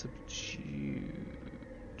is subdued.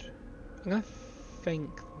 I'm going to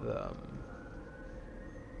thank them.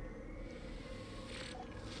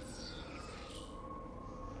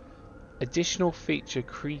 Additional feature,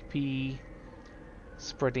 creepy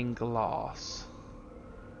spreading glass.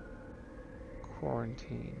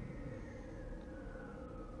 Quarantine.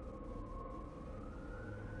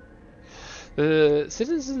 The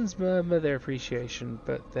citizens murmur their appreciation,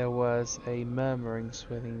 but there was a murmuring,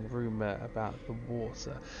 swirling rumour about the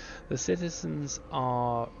water. The citizens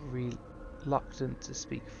are reluctant to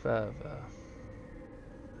speak further.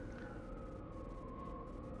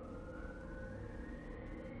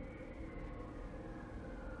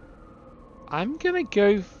 I'm gonna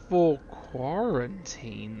go for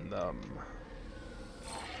quarantine them.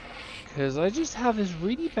 Because I just have this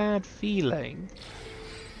really bad feeling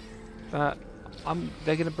that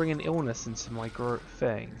they're going to bring an illness into my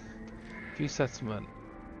thing. View settlement.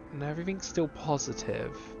 And everything's still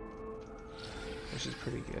positive, which is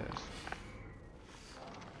pretty good.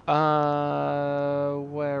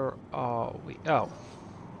 Where are we? Oh.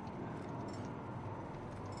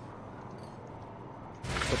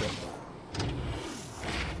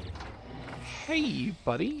 Hey,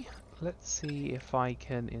 buddy. Let's see if I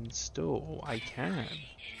can install. I can.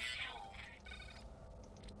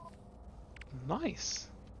 Nice.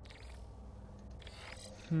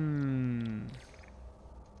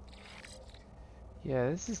 Yeah,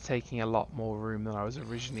 this is taking a lot more room than I was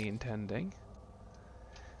originally intending.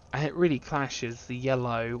 And it really clashes the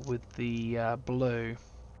yellow with the blue.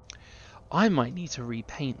 I might need to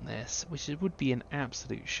repaint this, which would be an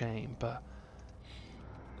absolute shame, but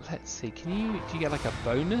let's see. Do you get like a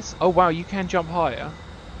bonus? Oh wow, you can jump higher.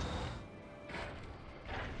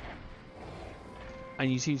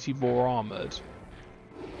 And you seem to be more armoured.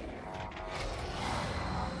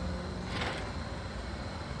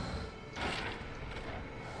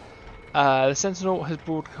 The Sentinel has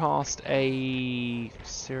broadcast a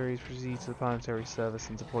series proceed to the planetary service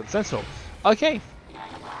and deploy the Sentinel. Okay.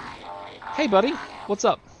 Hey buddy, what's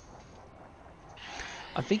up?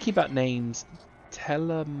 I'm thinking about names.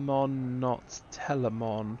 Telemon, not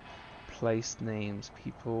Telemon. Place names.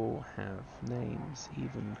 People have names.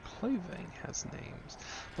 Even clothing has names.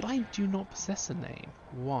 But I do not possess a name.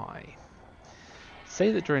 Why?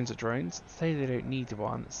 Say that drones are drones. Say they don't need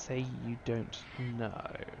one. Say you don't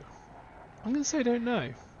know. I'm going to say I don't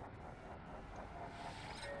know.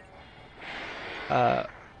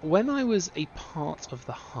 When I was a part of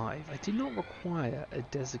the hive, I did not require a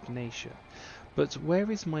designation. But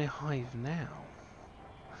where is my hive now?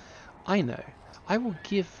 I know. I will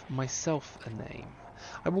give myself a name.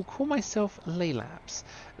 I will call myself Laylaps.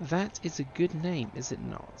 That is a good name, is it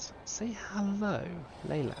not? Say hello,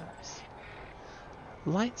 Laylaps.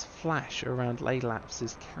 Lights flash around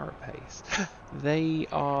Laylaps's carapace. They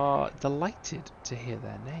are delighted to hear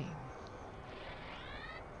their name.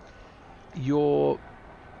 Your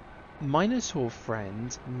Minotaur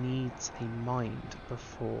friend needs a mind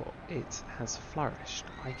before it has flourished.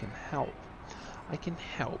 I can help. I can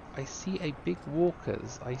help. I see a big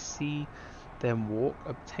walkers. I see them walk,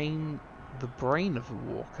 obtain the brain of a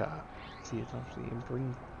walker to the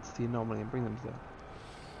anomaly and bring them to them.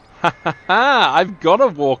 Ha ha ha! I've got a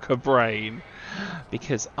walker brain!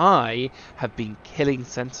 Because I have been killing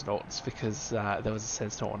Sentinels because there was a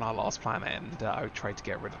Sentinel on our last planet and I tried to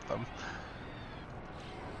get rid of them.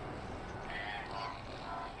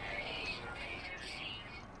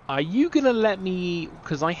 Are you gonna let me,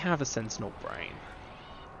 because I have a Sentinel brain,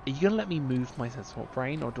 are you gonna let me move my Sentinel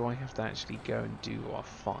brain, or do I have to actually go and do a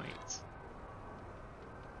fight?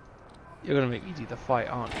 You're gonna make me do the fight,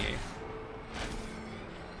 aren't you?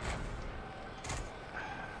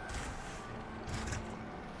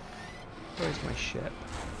 Where's my ship?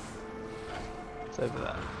 It's over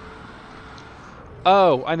there.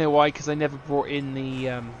 Oh, I know why, because I never brought in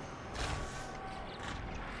the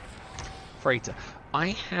freighter.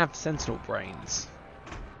 I have Sentinel brains.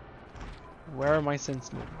 Where are my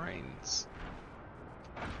Sentinel brains?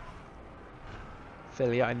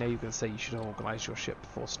 Philia, I know you're going to say you should organise your ship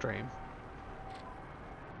before stream.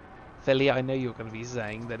 Philia, I know you're going to be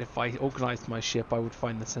saying that if I organised my ship I would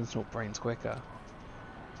find the Sentinel brains quicker.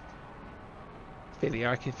 Philia,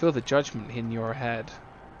 I can feel the judgment in your head.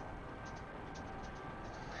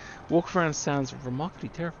 Walk around sounds remarkably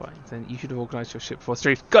terrifying. Then you should have organised your ship before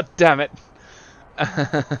stream. God damn it!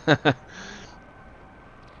 I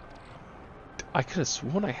could have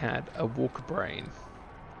sworn I had a walker brain.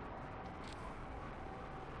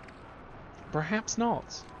 Perhaps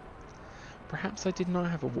not. Perhaps I did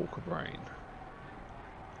not have a walker brain.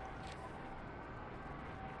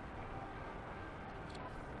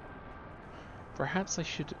 Perhaps I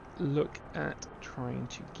should look at trying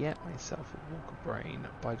to get myself a walker brain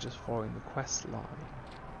by just following the quest line.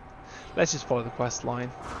 Let's just follow the quest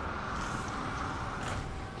line.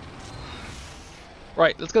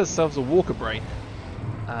 Right, let's get ourselves a walker brain.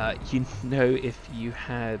 You know, if you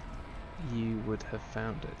had, you would have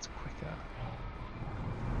found it quicker.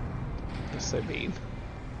 You're so mean.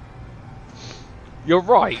 You're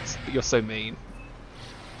right, but you're so mean.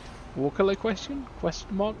 Walker question?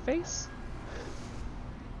 Question mark face?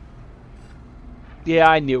 Yeah,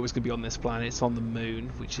 I knew it was going to be on this planet. It's on the moon,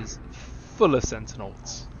 which is full of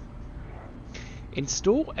Sentinels.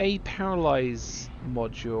 Install a paralyze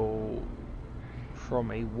module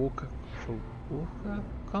from a walker for walker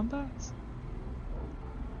combat?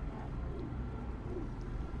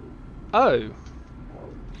 Oh.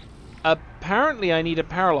 Apparently I need a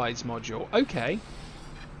paralyze module. Okay.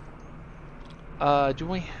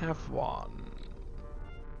 Do I have one?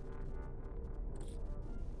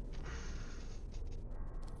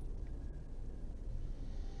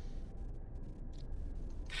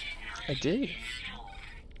 I do.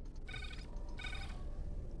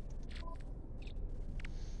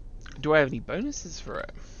 Do I have any bonuses for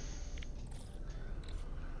it?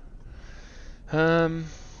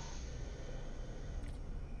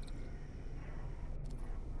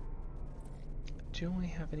 Do I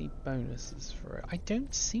have any bonuses for it? I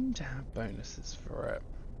don't seem to have bonuses for it.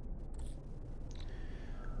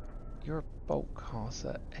 You're a bulk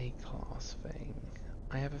caster A-class thing.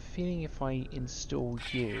 I have a feeling if I install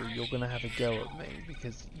you, you're going to have a go at me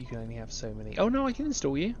because you can only have so many. Oh no, I can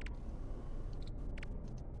install you.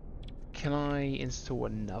 Can I install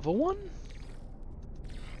another one?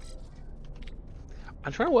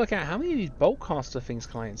 I'm trying to work out how many of these bulk caster things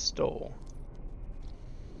can I install.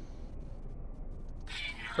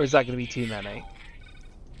 Or is that going to be too many?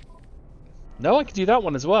 No, I can do that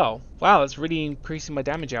one as well. Wow, that's really increasing my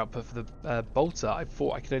damage output for the bolter. I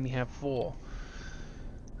thought I could only have 4.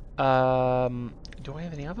 Do I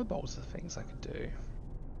have any other bolter things I could do?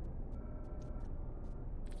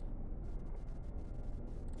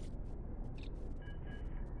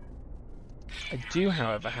 I do,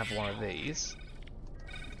 however, have one of these,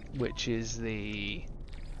 which is the...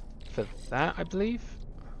 for that, I believe.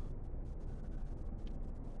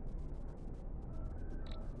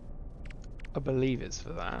 I believe it's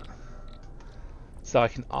for that. So I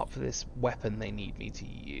can up this weapon they need me to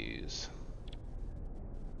use.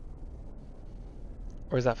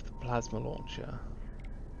 Or is that for the plasma launcher?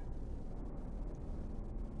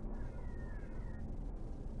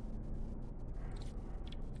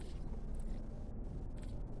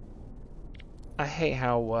 I hate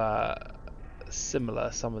how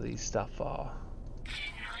similar some of these stuff are.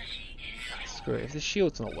 Screw it, if the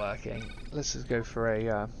shield's not working, let's just go for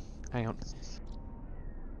a... hang on.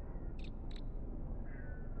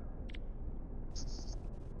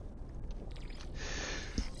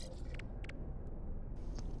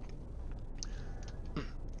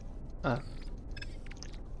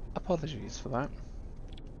 Apologies for that.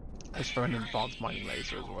 Let's throw an advanced mining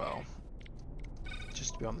laser as well.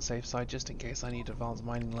 Just to be on the safe side, just in case I need advanced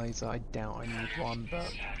mining laser. I doubt I need one, but...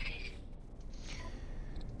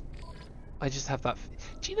 I just have that...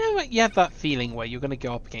 Do you know what? You have that feeling where you're going to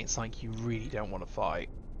go up against something you really don't want to fight.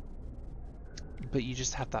 But you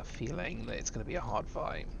just have that feeling that it's going to be a hard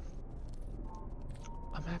fight.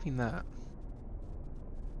 I'm having that.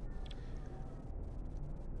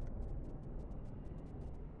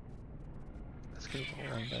 Let's go for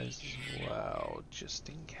one of those as well, just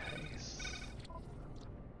in case.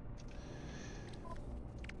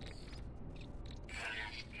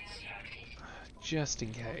 Just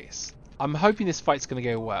in case. I'm hoping this fight's going to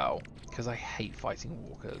go well, because I hate fighting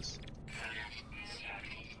walkers.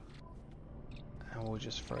 And we'll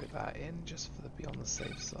just throw that in, just for the be on the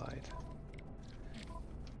safe side.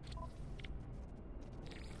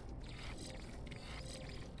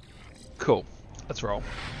 Cool. Let's roll.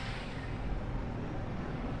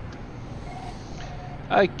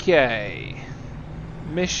 Okay.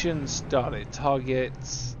 Mission started.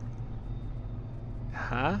 Targets.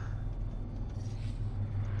 Huh?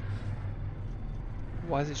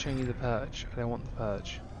 Why is it showing you the purge? I don't want the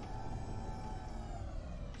purge.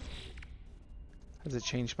 Has it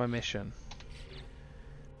changed my mission?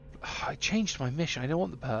 I changed my mission. I don't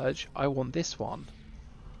want the purge. I want this one.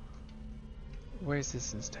 Where is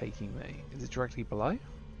this taking me? Is it directly below?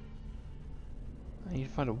 I need to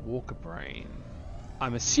find a walker brain.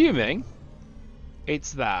 I'm assuming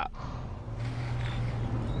it's that.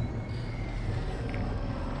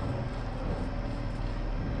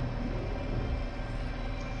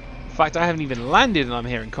 In fact, I haven't even landed and I'm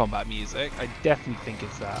hearing combat music. I definitely think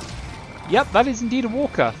it's that. Yep, that is indeed a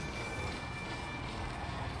walker.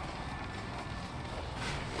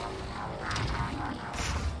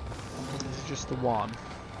 This is just the one.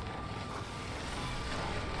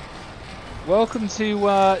 Welcome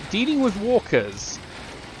to dealing with walkers.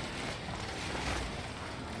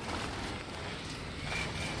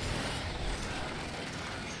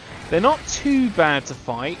 They're not too bad to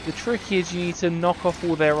fight. The trick is you need to knock off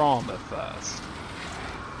all their armor first.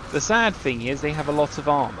 The sad thing is they have a lot of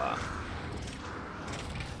armor.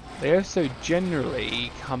 They also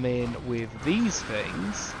generally come in with these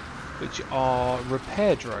things, which are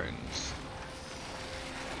repair drones.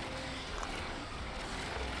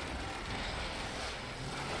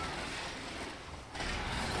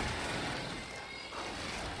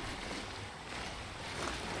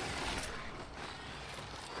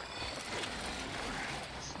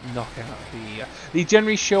 Knock out the... they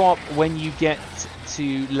generally show up when you get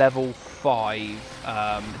to level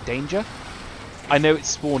 5 danger. I know it's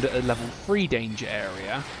spawned at a level 3 danger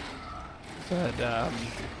area, but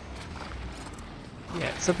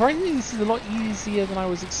yeah, surprisingly this is a lot easier than I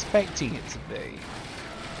was expecting it to be.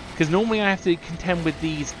 Because normally I have to contend with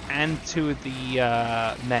these and 2 of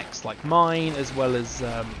the mechs like mine, as well as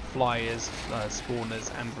flyers,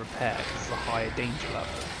 spawners and repair, because it's a higher danger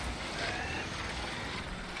level.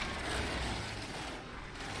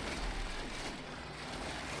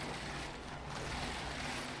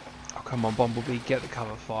 Come on, Bumblebee, get the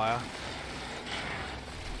cover fire.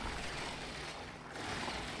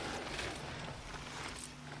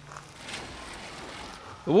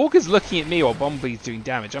 The Walker's looking at me while Bumblebee's doing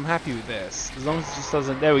damage. I'm happy with this. As long as it just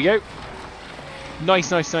doesn't... there we go.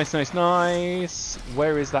 Nice, nice, nice, nice, nice.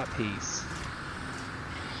 Where is that piece?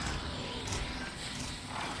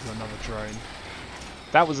 Another drone.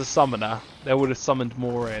 That was a summoner. They would have summoned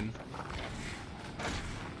more in.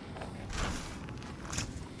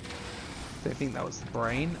 Don't think that was the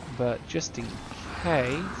brain, but just in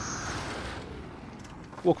case...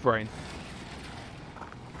 Walker brain.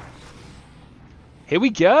 Here we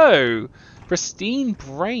go! Pristine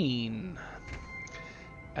brain.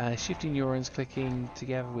 Shifting neurons, clicking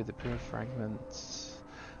together with the pyramid fragments.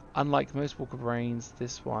 Unlike most Walker brains,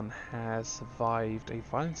 this one has survived a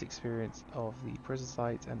violent experience of the prison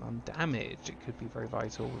site and undamaged. It could be very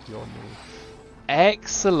vital with your new...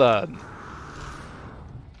 Excellent!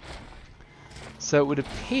 So it would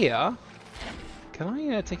appear... Can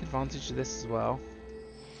I take advantage of this as well?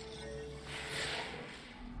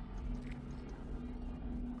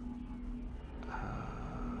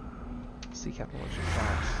 Seek out knowledge of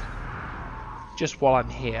facts. Just while I'm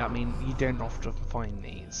here, I mean, you don't often find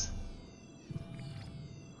these.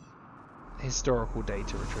 Historical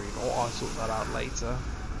data retrieval. I'll sort that out later.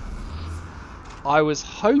 I was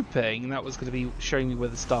hoping that was going to be showing me where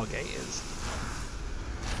the Stargate is.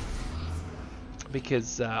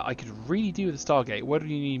 Because I could really do with the Stargate. Where do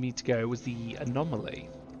you need me to go was the anomaly.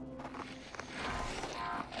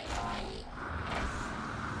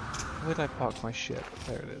 Where did I park my ship?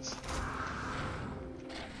 There it is.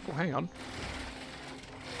 Oh, hang on.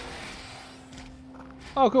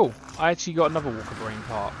 Oh, cool. I actually got another Walker Brain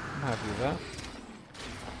part. I'm happy with that.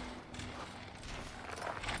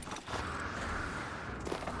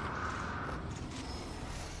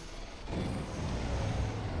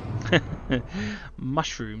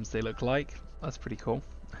 Mushrooms they look like. That's pretty cool.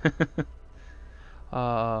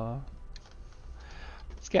 Let's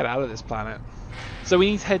get out of this planet. So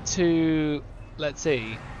we need to head to... let's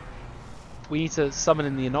see. We need to summon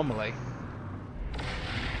in the anomaly.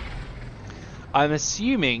 I'm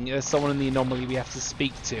assuming there's someone in the anomaly we have to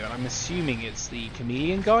speak to, and I'm assuming it's the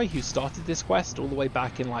chameleon guy who started this quest all the way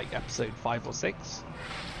back in like episode 5 or 6.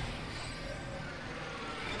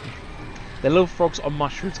 They're little frogs on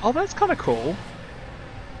mushrooms. Oh, that's kind of cool.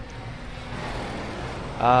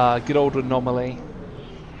 Good old anomaly.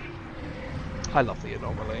 I love the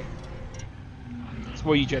anomaly. It's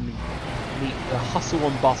where you generally meet the hustle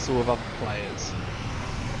and bustle of other players.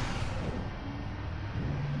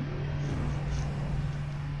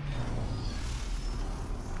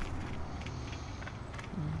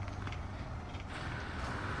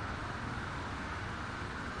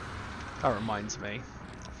 That reminds me,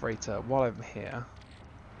 Freighter, while I'm here,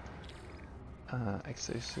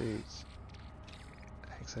 exosuit,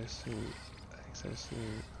 exosuit, exosuit.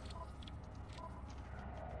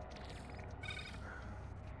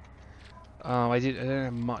 I don't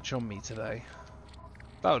have much on me today.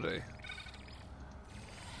 That'll do.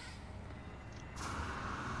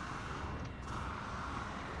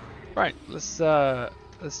 Right, let's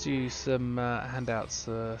do some handouts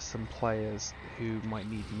for some players who might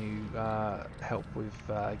need new help with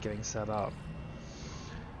getting set up.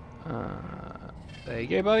 There you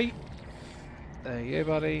go, buddy. There you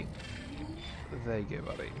go, buddy. There you go,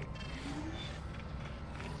 buddy.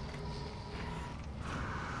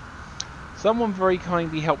 Someone very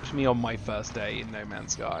kindly helped me on my first day in No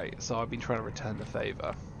Man's Sky, so I've been trying to return the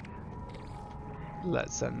favour.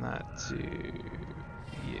 Let's send that to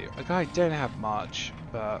you. Okay, I don't have much,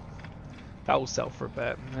 but that will sell for a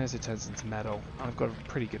bit. As it turns into metal, I've got a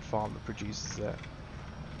pretty good farm that produces it.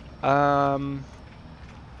 Yeah,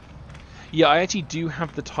 I actually do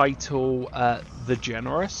have the title The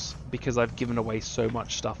Generous, because I've given away so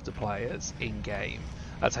much stuff to players in-game.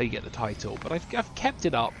 That's how you get the title. But I've kept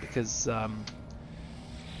it up because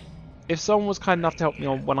if someone was kind enough to help me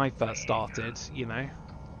on when I first started, you know,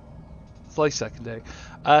 it's the least I can do.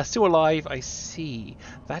 Still alive, I see.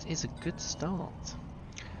 That is a good start.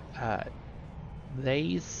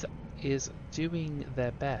 These is doing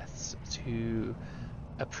their best to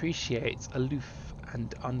appreciate aloof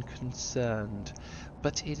and unconcerned,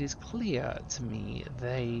 but it is clear to me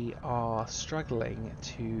they are struggling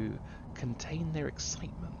to contain their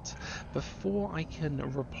excitement. Before I can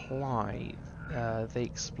reply, they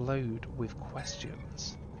explode with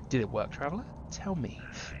questions. Did it work, Traveller? Tell me,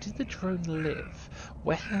 did the drone live?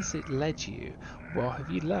 Where has it led you? What have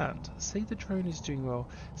you learned? Say the drone is doing well.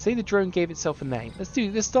 Say the drone gave itself a name. Let's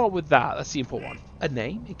start with that. That's the important one. A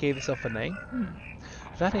name? It gave itself a name?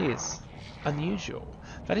 That is unusual.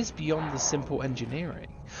 That is beyond the simple engineering.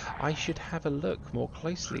 I should have a look more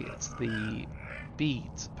closely at the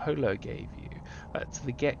beads Polo gave you.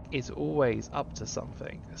 The Gek is always up to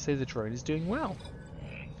something. Say the drone is doing well.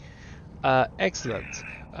 Excellent.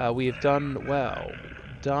 We have done well.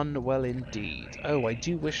 Done well indeed. Oh, I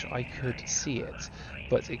do wish I could see it,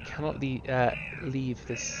 but it cannot leave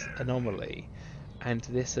this anomaly. And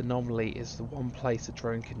this anomaly is the one place a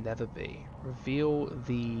drone can never be. Reveal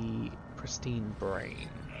the pristine brain.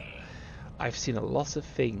 I've seen a lot of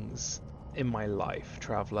things in my life,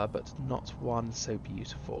 Traveller, but not one so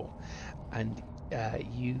beautiful. And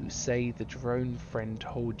you say the drone friend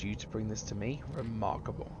told you to bring this to me?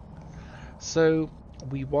 Remarkable. So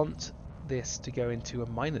we want this to go into a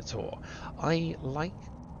Minotaur. I like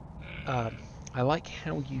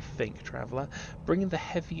how you think, Traveller. Bringing the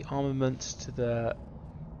heavy armament to the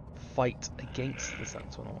fight against the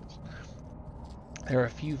Sentinels. There are a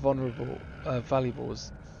few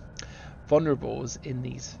vulnerables in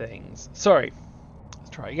these things. Sorry, let's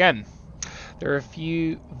try again. There are a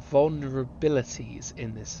few vulnerabilities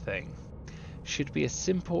in this thing. Should be a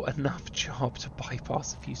simple enough job to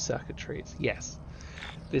bypass a few circuitries. Yes,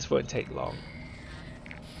 this won't take long.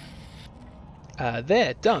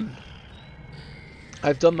 There, done.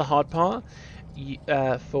 I've done the hard part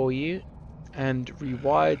for you and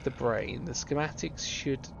rewired the brain. The schematics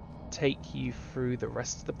should take you through the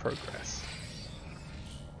rest of the progress.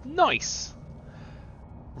 Nice!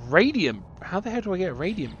 Radiant. How the hell do I get a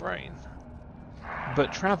radiant brain?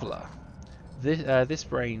 But Traveller, this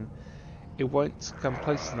brain, it won't come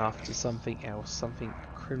close enough to something else, something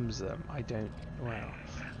crimson. I don't. Wow.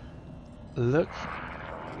 Look.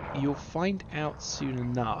 You'll find out soon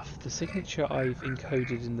enough. The signature I've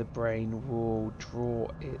encoded in the brain will draw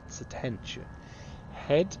its attention.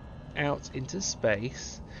 Head out into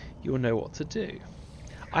space. You'll know what to do.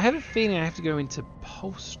 I have a feeling I have to go into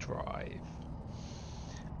pulse drive.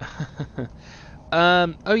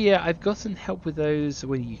 Oh yeah, I've gotten help with those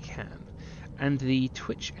when you can. And the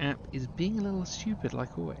Twitch app is being a little stupid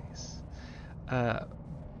like always. I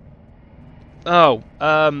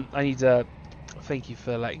need to... Thank you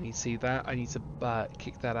for letting me see that. I need to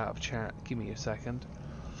kick that out of chat. Give me a second.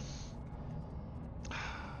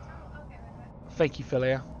 Thank you,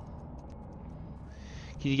 Philia.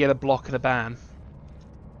 Can you get a block and a ban?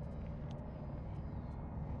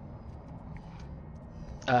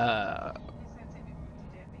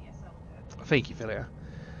 Thank you, Philia.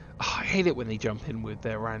 Oh, I hate it when they jump in with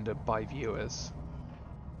their random buy viewers.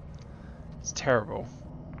 It's terrible.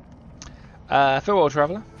 Farewell,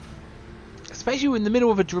 Traveller. Especially in the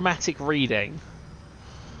middle of a dramatic reading.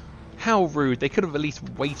 How rude. They could have at least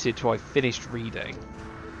waited till I finished reading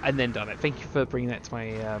and then done it. Thank you for bringing that to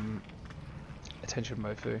my attention,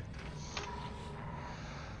 Mofu.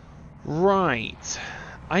 Right.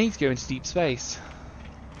 I need to go into deep space.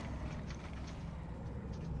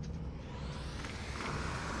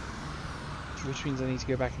 Which means I need to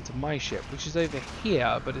go back into my ship, which is over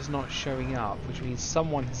here, but it's not showing up, which means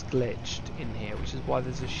someone has glitched in here, which is why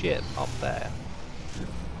there's a ship up there.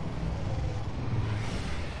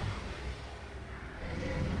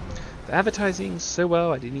 The advertising's so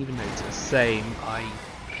well, I didn't even notice. Same,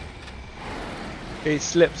 it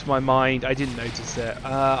slipped my mind, I didn't notice it.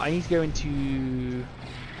 I need to go into...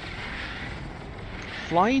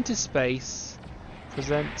 Fly into space,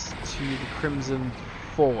 present to the Crimson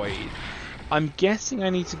Void. I'm guessing I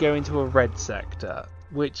need to go into a red sector.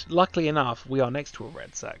 which, luckily enough, we are next to a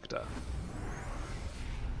red sector.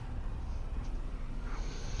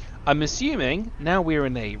 I'm assuming, now we're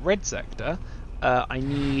in a red sector, I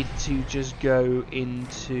need to just go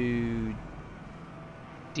into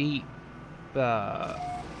deep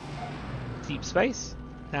space.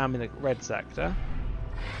 Now I'm in a red sector.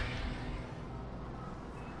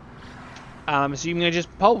 And I'm assuming I just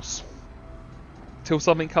pulse till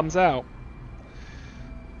something comes out.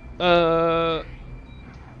 Oh,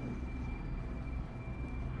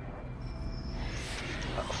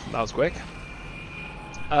 that was quick.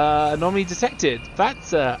 Anomaly detected.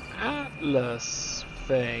 That's a Atlas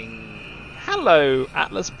thing. Hello,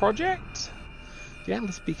 Atlas project. The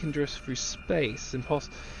Atlas beacon drifts through space.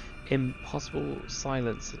 Impossible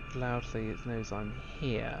silence loudly. It knows I'm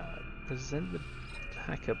here. Present the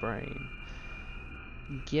hacker brain.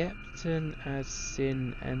 Gepton as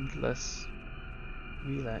sin endless.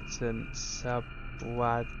 Reluctant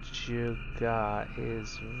subwajuga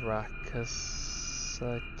is rakas.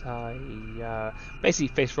 Basically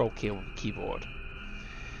face roll keyboard.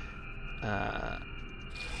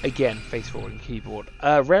 Again, face rolling keyboard.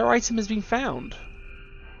 Rare item has been found.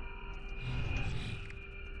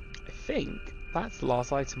 I think that's the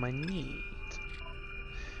last item I need.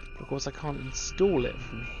 But of course I can't install it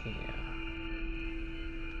from here.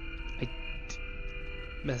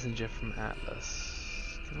 Messenger from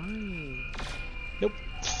Atlas. Can I? Nope.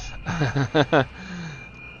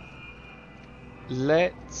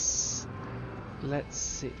 Let's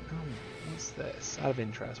see. Oh, what's this? Out of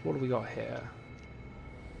interest, what do we got here?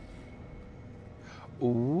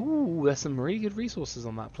 Ooh, there's some really good resources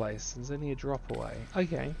on that place. There's only a drop away.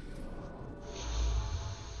 Okay.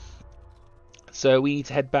 So we need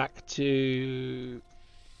to head back to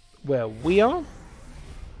where we are.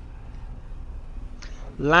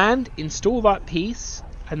 Land, install that piece,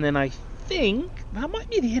 and then I think that might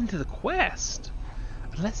be the end of the quest.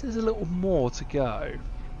 Unless there's a little more to go.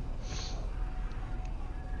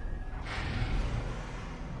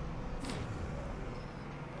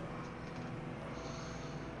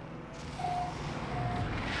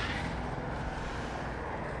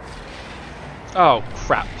 Oh,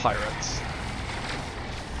 crap, pirates.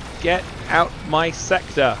 Get out my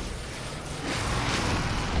sector.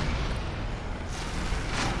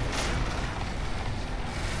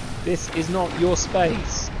 This is not your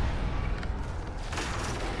space.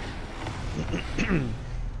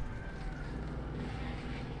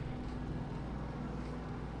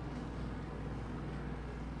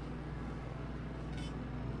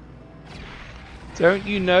 Don't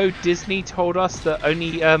you know Disney told us that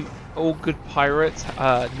only all good pirates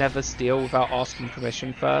never steal without asking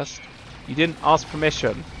permission first? You didn't ask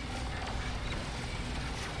permission.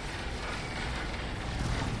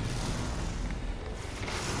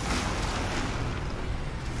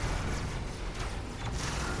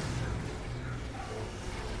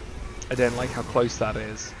 I don't like how close that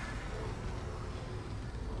is.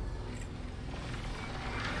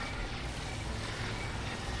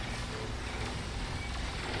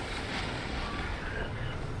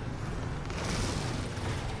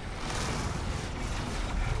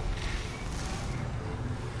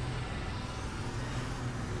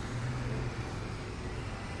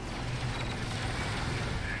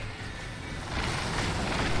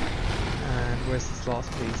 And where's this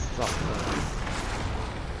last piece? It's up there.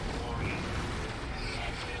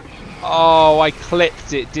 Oh, I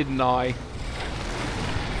clipped it, didn't I?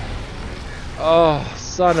 Oh,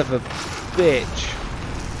 son of a bitch.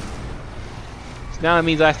 So now it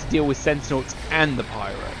means I have to deal with Sentinels and the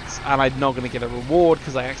pirates. And I'm not going to get a reward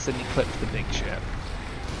because I accidentally clipped the big ship.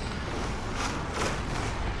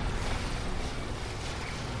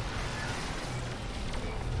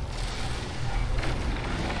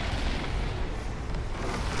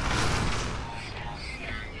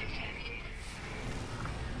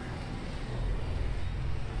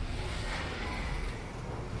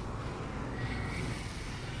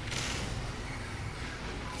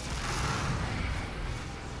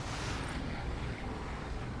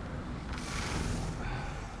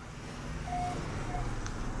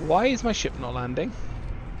 Why is my ship not landing?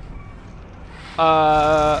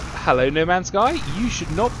 Hello, No Man's Sky. You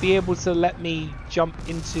should not be able to let me jump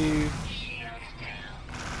into...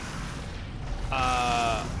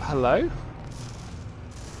 hello?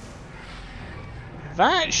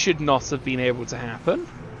 That should not have been able to happen.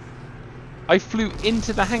 I flew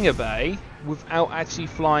into the hangar bay without actually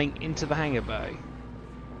flying into the hangar bay.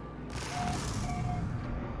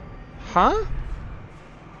 Huh?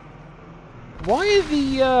 Why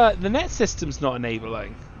are the net systems not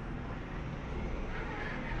enabling?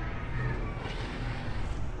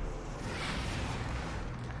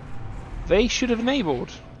 They should have enabled.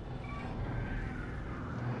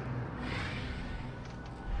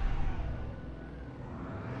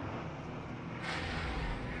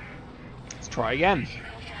 Let's try again.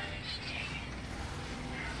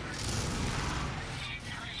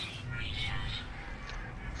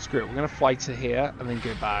 Screw it, we're going to fly to here and then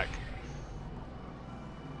go back.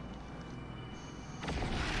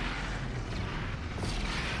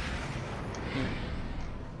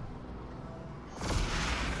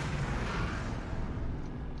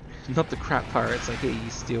 Not the crap pirates I hear you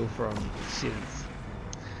steal from students.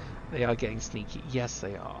 They are getting sneaky. Yes,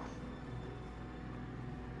 they are.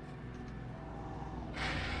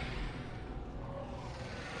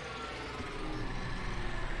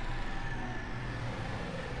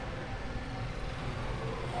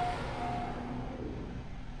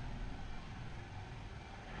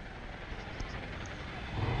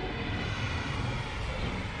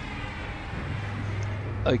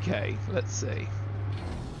 Okay, let's see.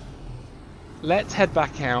 Let's head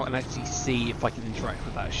back out and actually see if I can interact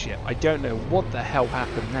with that ship. I don't know what the hell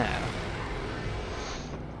happened there.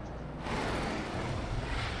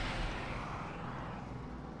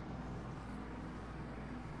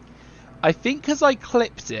 I think because I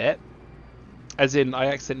clipped it, as in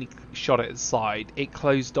I accidentally shot it aside, it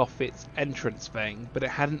closed off its entrance thing, but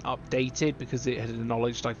it hadn't updated because it had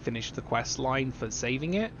acknowledged I finished the quest line for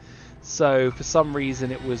saving it. So for some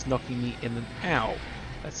reason it was knocking me in and out.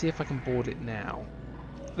 Let's see if I can board it now.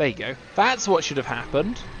 There you go. That's what should have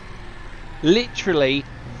happened. Literally,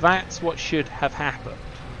 that's what should have happened.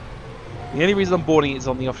 The only reason I'm boarding it is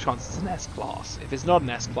on the off chance it's an S-Class. If it's not an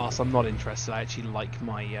S-Class, I'm not interested. I actually like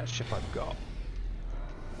my ship I've got.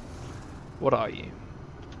 What are you?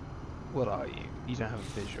 What are you? You don't have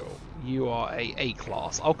a visual. You are a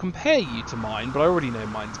A-Class. I'll compare you to mine, but I already know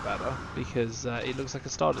mine's better because it looks like a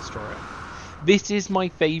Star Destroyer. This is my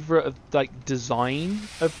favourite of design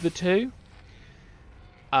of the two,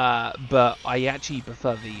 but I actually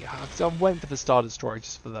prefer the. I went for the Star Destroyer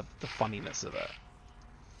just for the funniness of it.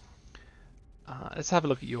 Let's have a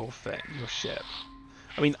look at your ship.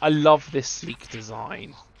 I mean, I love this sleek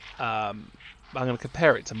design. I'm going to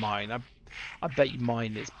compare it to mine. I bet you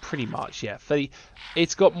mine is pretty much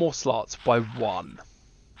it's got more slots by 1.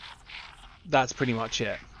 That's pretty much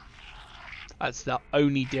it. That's the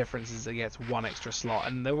only difference, is it gets 1 extra slot,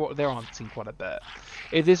 and they're answering quite a bit.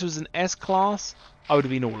 If this was an S-Class, I would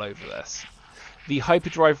have been all over this. The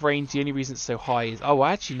hyperdrive range, the only reason it's so high is... Oh,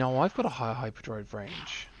 actually, no, I've got a higher hyperdrive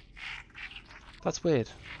range. That's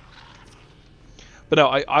weird. But no,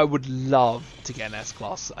 I would love to get an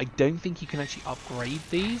S-Class. I don't think you can actually upgrade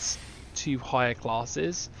these to higher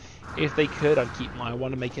classes. If they could, I'd keep my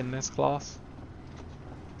one and make it an S-Class.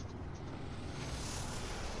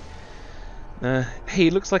 Hey,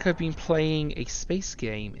 it looks like I've been playing a space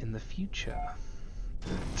game in the future.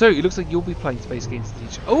 So, it looks like you'll be playing space games in the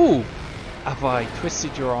future. Oh! Have I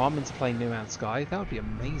twisted your arm into playing No Man's Sky? That would be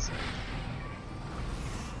amazing.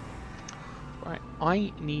 Right,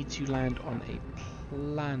 I need to land on a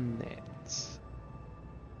planet.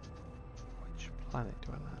 Which planet do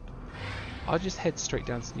I land on? I'll just head straight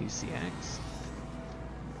down to New CX.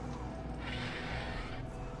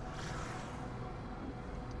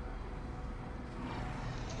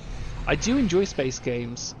 I do enjoy space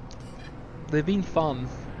games. They've been fun.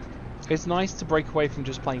 It's nice to break away from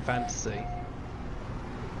just playing fantasy.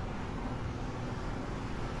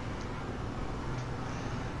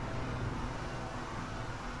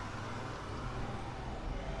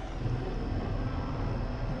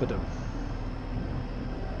 But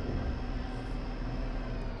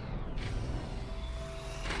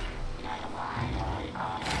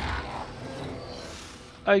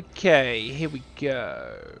okay, here we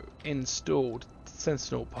go. Installed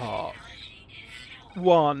Sentinel part.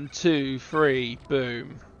 1, 2, 3,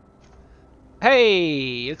 boom.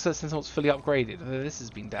 Hey! Looks like Sentinel's fully upgraded. This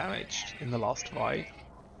has been damaged in the last fight.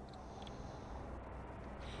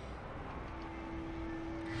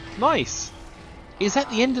 Nice! Is that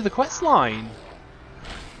the end of the quest line?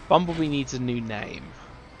 Bumblebee needs a new name.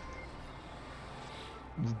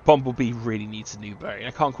 Bumblebee really needs a new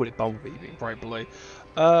variant. I can't call it Bumblebee being bright blue.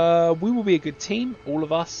 We will be a good team, all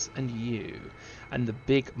of us and you. And the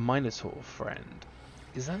big Minotaur friend.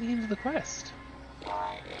 Is that the end of the quest?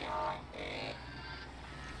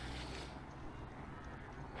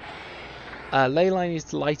 Leyline is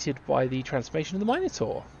delighted by the transformation of the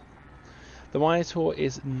Minotaur. The Minotaur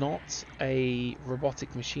is not a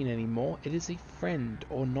robotic machine anymore. It is a friend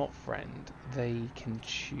or not friend. They can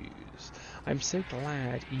choose. I'm so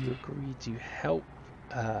glad you agreed to help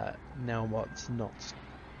Nelmot, not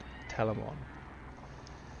Telemon.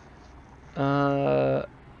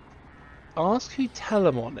 Ask who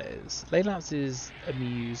Telemon is. Laylaps is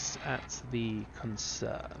amused at the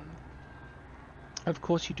concern. Of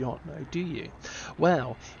course you do not know, do you?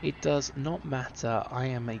 Well, it does not matter. I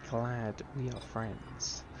am glad we are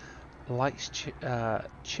friends. Lights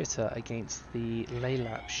chitter against the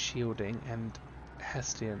Laylap shielding and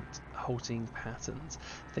hesitant halting patterns.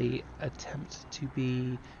 They attempt to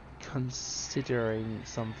be considering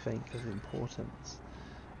something of importance.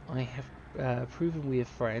 I have proven we are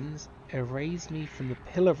friends. Erase me from the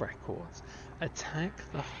pillar records. Attack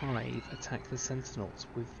the hive. Attack the sentinels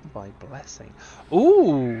with my blessing.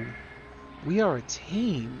 Ooh, we are a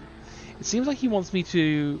team. It seems like he wants me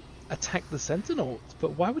to attack the sentinels,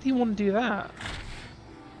 but why would he want to do that?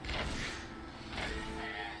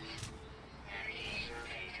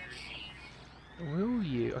 Will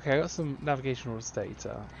you? Okay, I got some navigational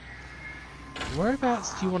data.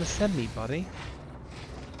 Whereabouts do you want to send me, buddy?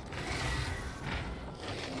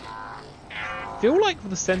 I feel like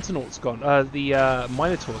the Sentinel's gone, the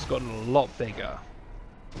Minotaur's gotten a lot bigger.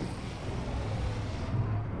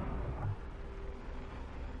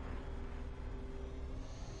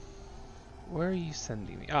 Where are you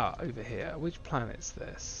sending me? Ah, over here. Which planet's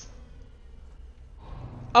this?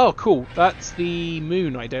 Oh, cool. That's the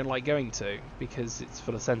moon I don't like going to because it's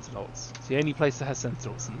full of Sentinels. It's the only place that has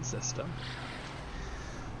Sentinels in the system.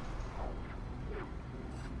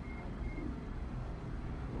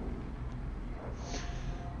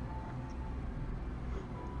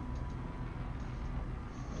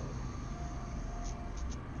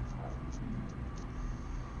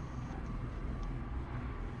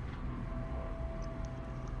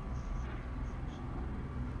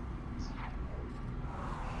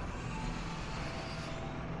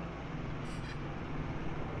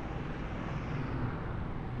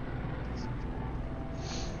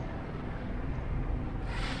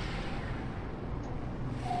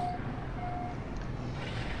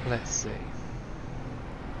 Let's see.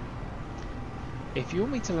 If you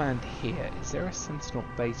want me to land here, is there a Sentinel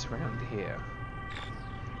base around here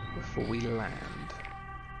before we land?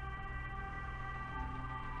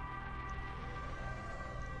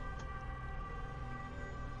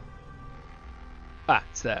 Ah,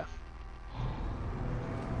 it's there.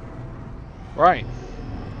 Right.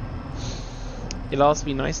 It asked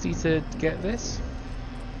me nicely to get this.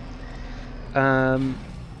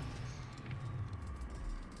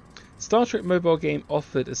 Star Trek mobile game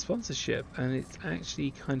offered a sponsorship, and it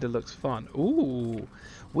actually kind of looks fun. Ooh,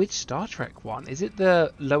 which Star Trek one? Is it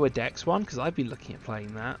the Lower Decks one? Because I've been looking at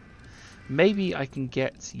playing that. Maybe I can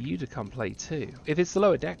get you to come play too. If it's the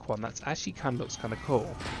Lower Deck one, that's actually kind of looks kind of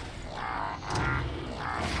cool.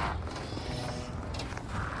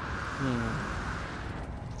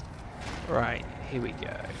 Right, here we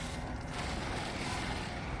go.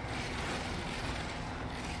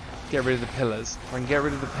 Get rid of the pillars. If I can get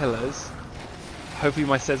rid of the pillars, hopefully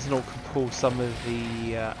my Sentinel can pull some of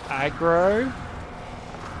the aggro.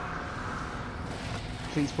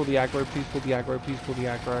 Please pull the aggro, please pull the aggro, please pull the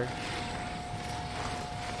aggro.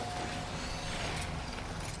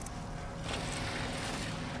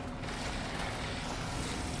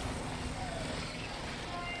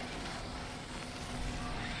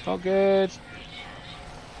 Not good.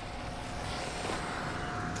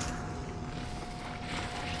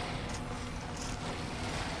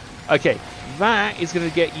 Okay, that is going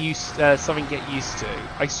to get used, something to get used to.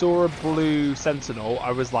 I saw a blue Sentinel,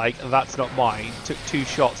 I was like, that's not mine. Took 2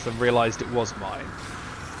 shots and realised it was mine.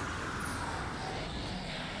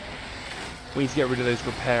 We need to get rid of those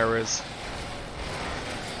repairers.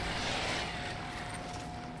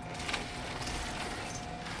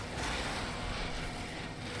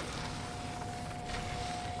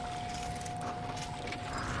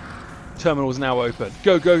 Terminal's now open.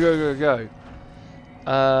 Go, go, go, go, go.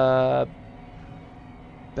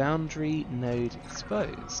 Boundary node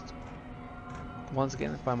exposed. Once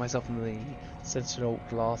again, I find myself in the Sentinel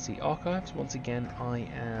Glassy Archives. Once again, I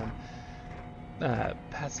am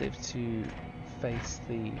passive to face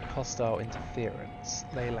the hostile interference.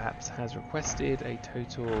 Laylaps has requested a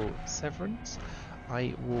total severance.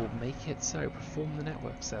 I will make it so. Perform the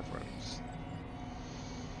network severance.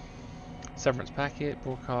 Severance packet,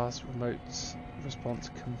 broadcast, remote response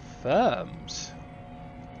confirmed.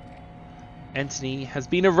 Entity has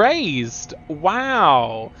been erased!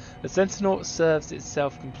 Wow! The Sentinel serves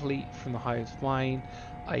itself complete from the hive's mind.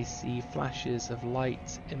 I see flashes of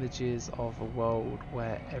light, images of a world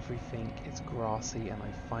where everything is grassy, and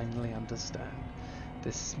I finally understand.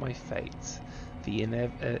 This is my fate. The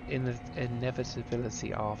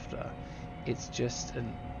inevitability after. It's just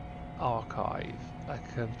an archive, a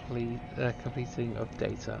completing of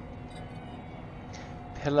data.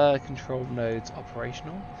 pillar control nodes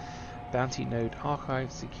operational. Bounty node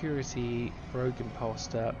archive security. Rogue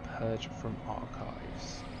imposter purge from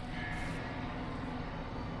archives.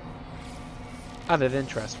 Added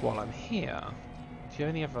interest while I'm here. Do you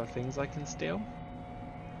have any other things I can steal?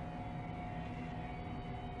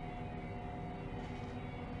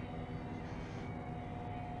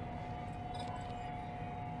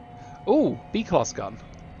 Ooh, B-class gun.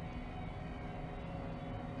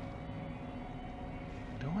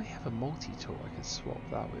 Do I have a multi-tool I can swap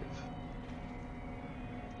that with?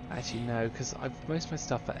 Actually no, because most of my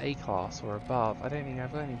stuff at A-class or above. I don't think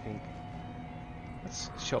I've got anything. Let's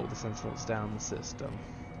shut all the Sentinels down the system.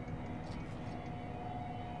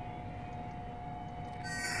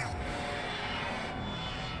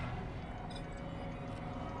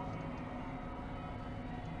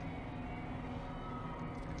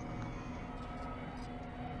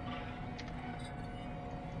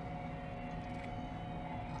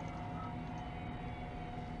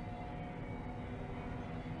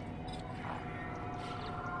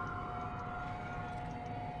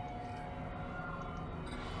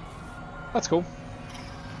 That's cool.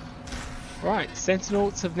 Right,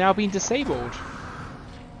 Sentinels have now been disabled.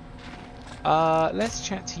 Let's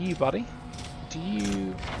chat to you, buddy. Do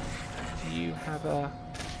you have a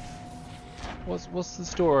what's the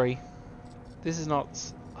story? This is not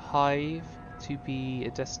Hive to be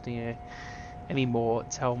a Destiny anymore.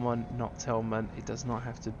 Telmon, not Telmon. It does not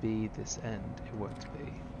have to be this end. It won't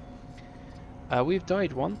be. We've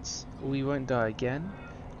died once. We won't die again.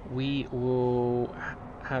 We will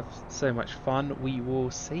have so much fun. We will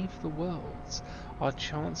save the world. Our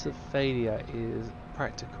chance of failure is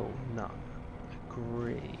practical none.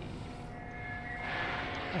 Agree.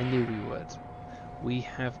 I knew we would. We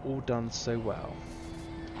have all done so well.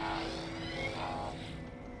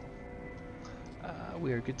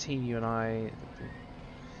 We are a good team, you and I.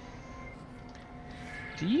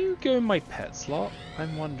 Do you go in my pet slot?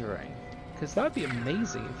 I'm wondering. Because that would be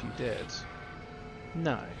amazing if you did.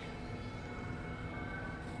 No.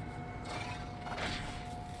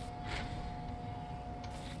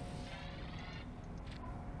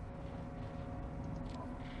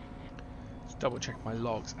 Double check my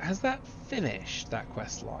logs. Has that finished, that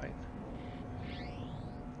quest line?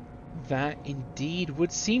 That indeed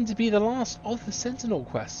would seem to be the last of the Sentinel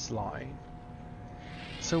quest line.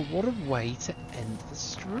 So what a way to end the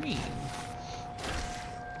stream.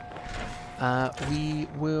 We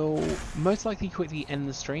will most likely quickly end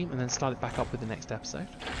the stream and then start it back up with the next episode.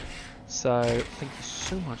 So thank you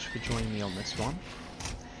so much for joining me on this one.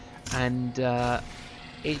 And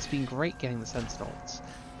it's been great getting the Sentinels.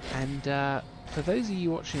 And for those of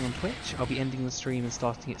you watching on Twitch, I'll be ending the stream and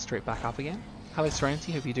starting it straight back up again. Hello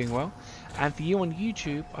Serenity, hope you're doing well. And for you on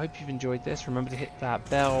YouTube, I hope you've enjoyed this. Remember to hit that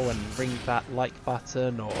bell and ring that like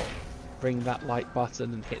button, or ring that like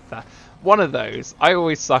button and hit that. One of those. I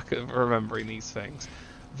always suck at remembering these things.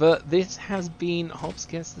 But this has been Hobbes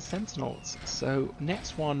Against the Sentinels. So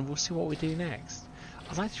next one, we'll see what we do next.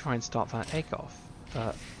 I'd like to try and start that egg off,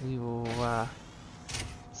 but we will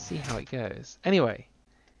see how it goes. Anyway,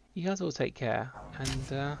 you guys all take care,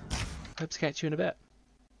 and hope to catch you in a bit.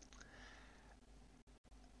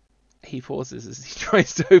 He pauses as he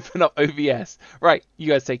tries to open up OBS. Right,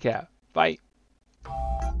 you guys take care. Bye.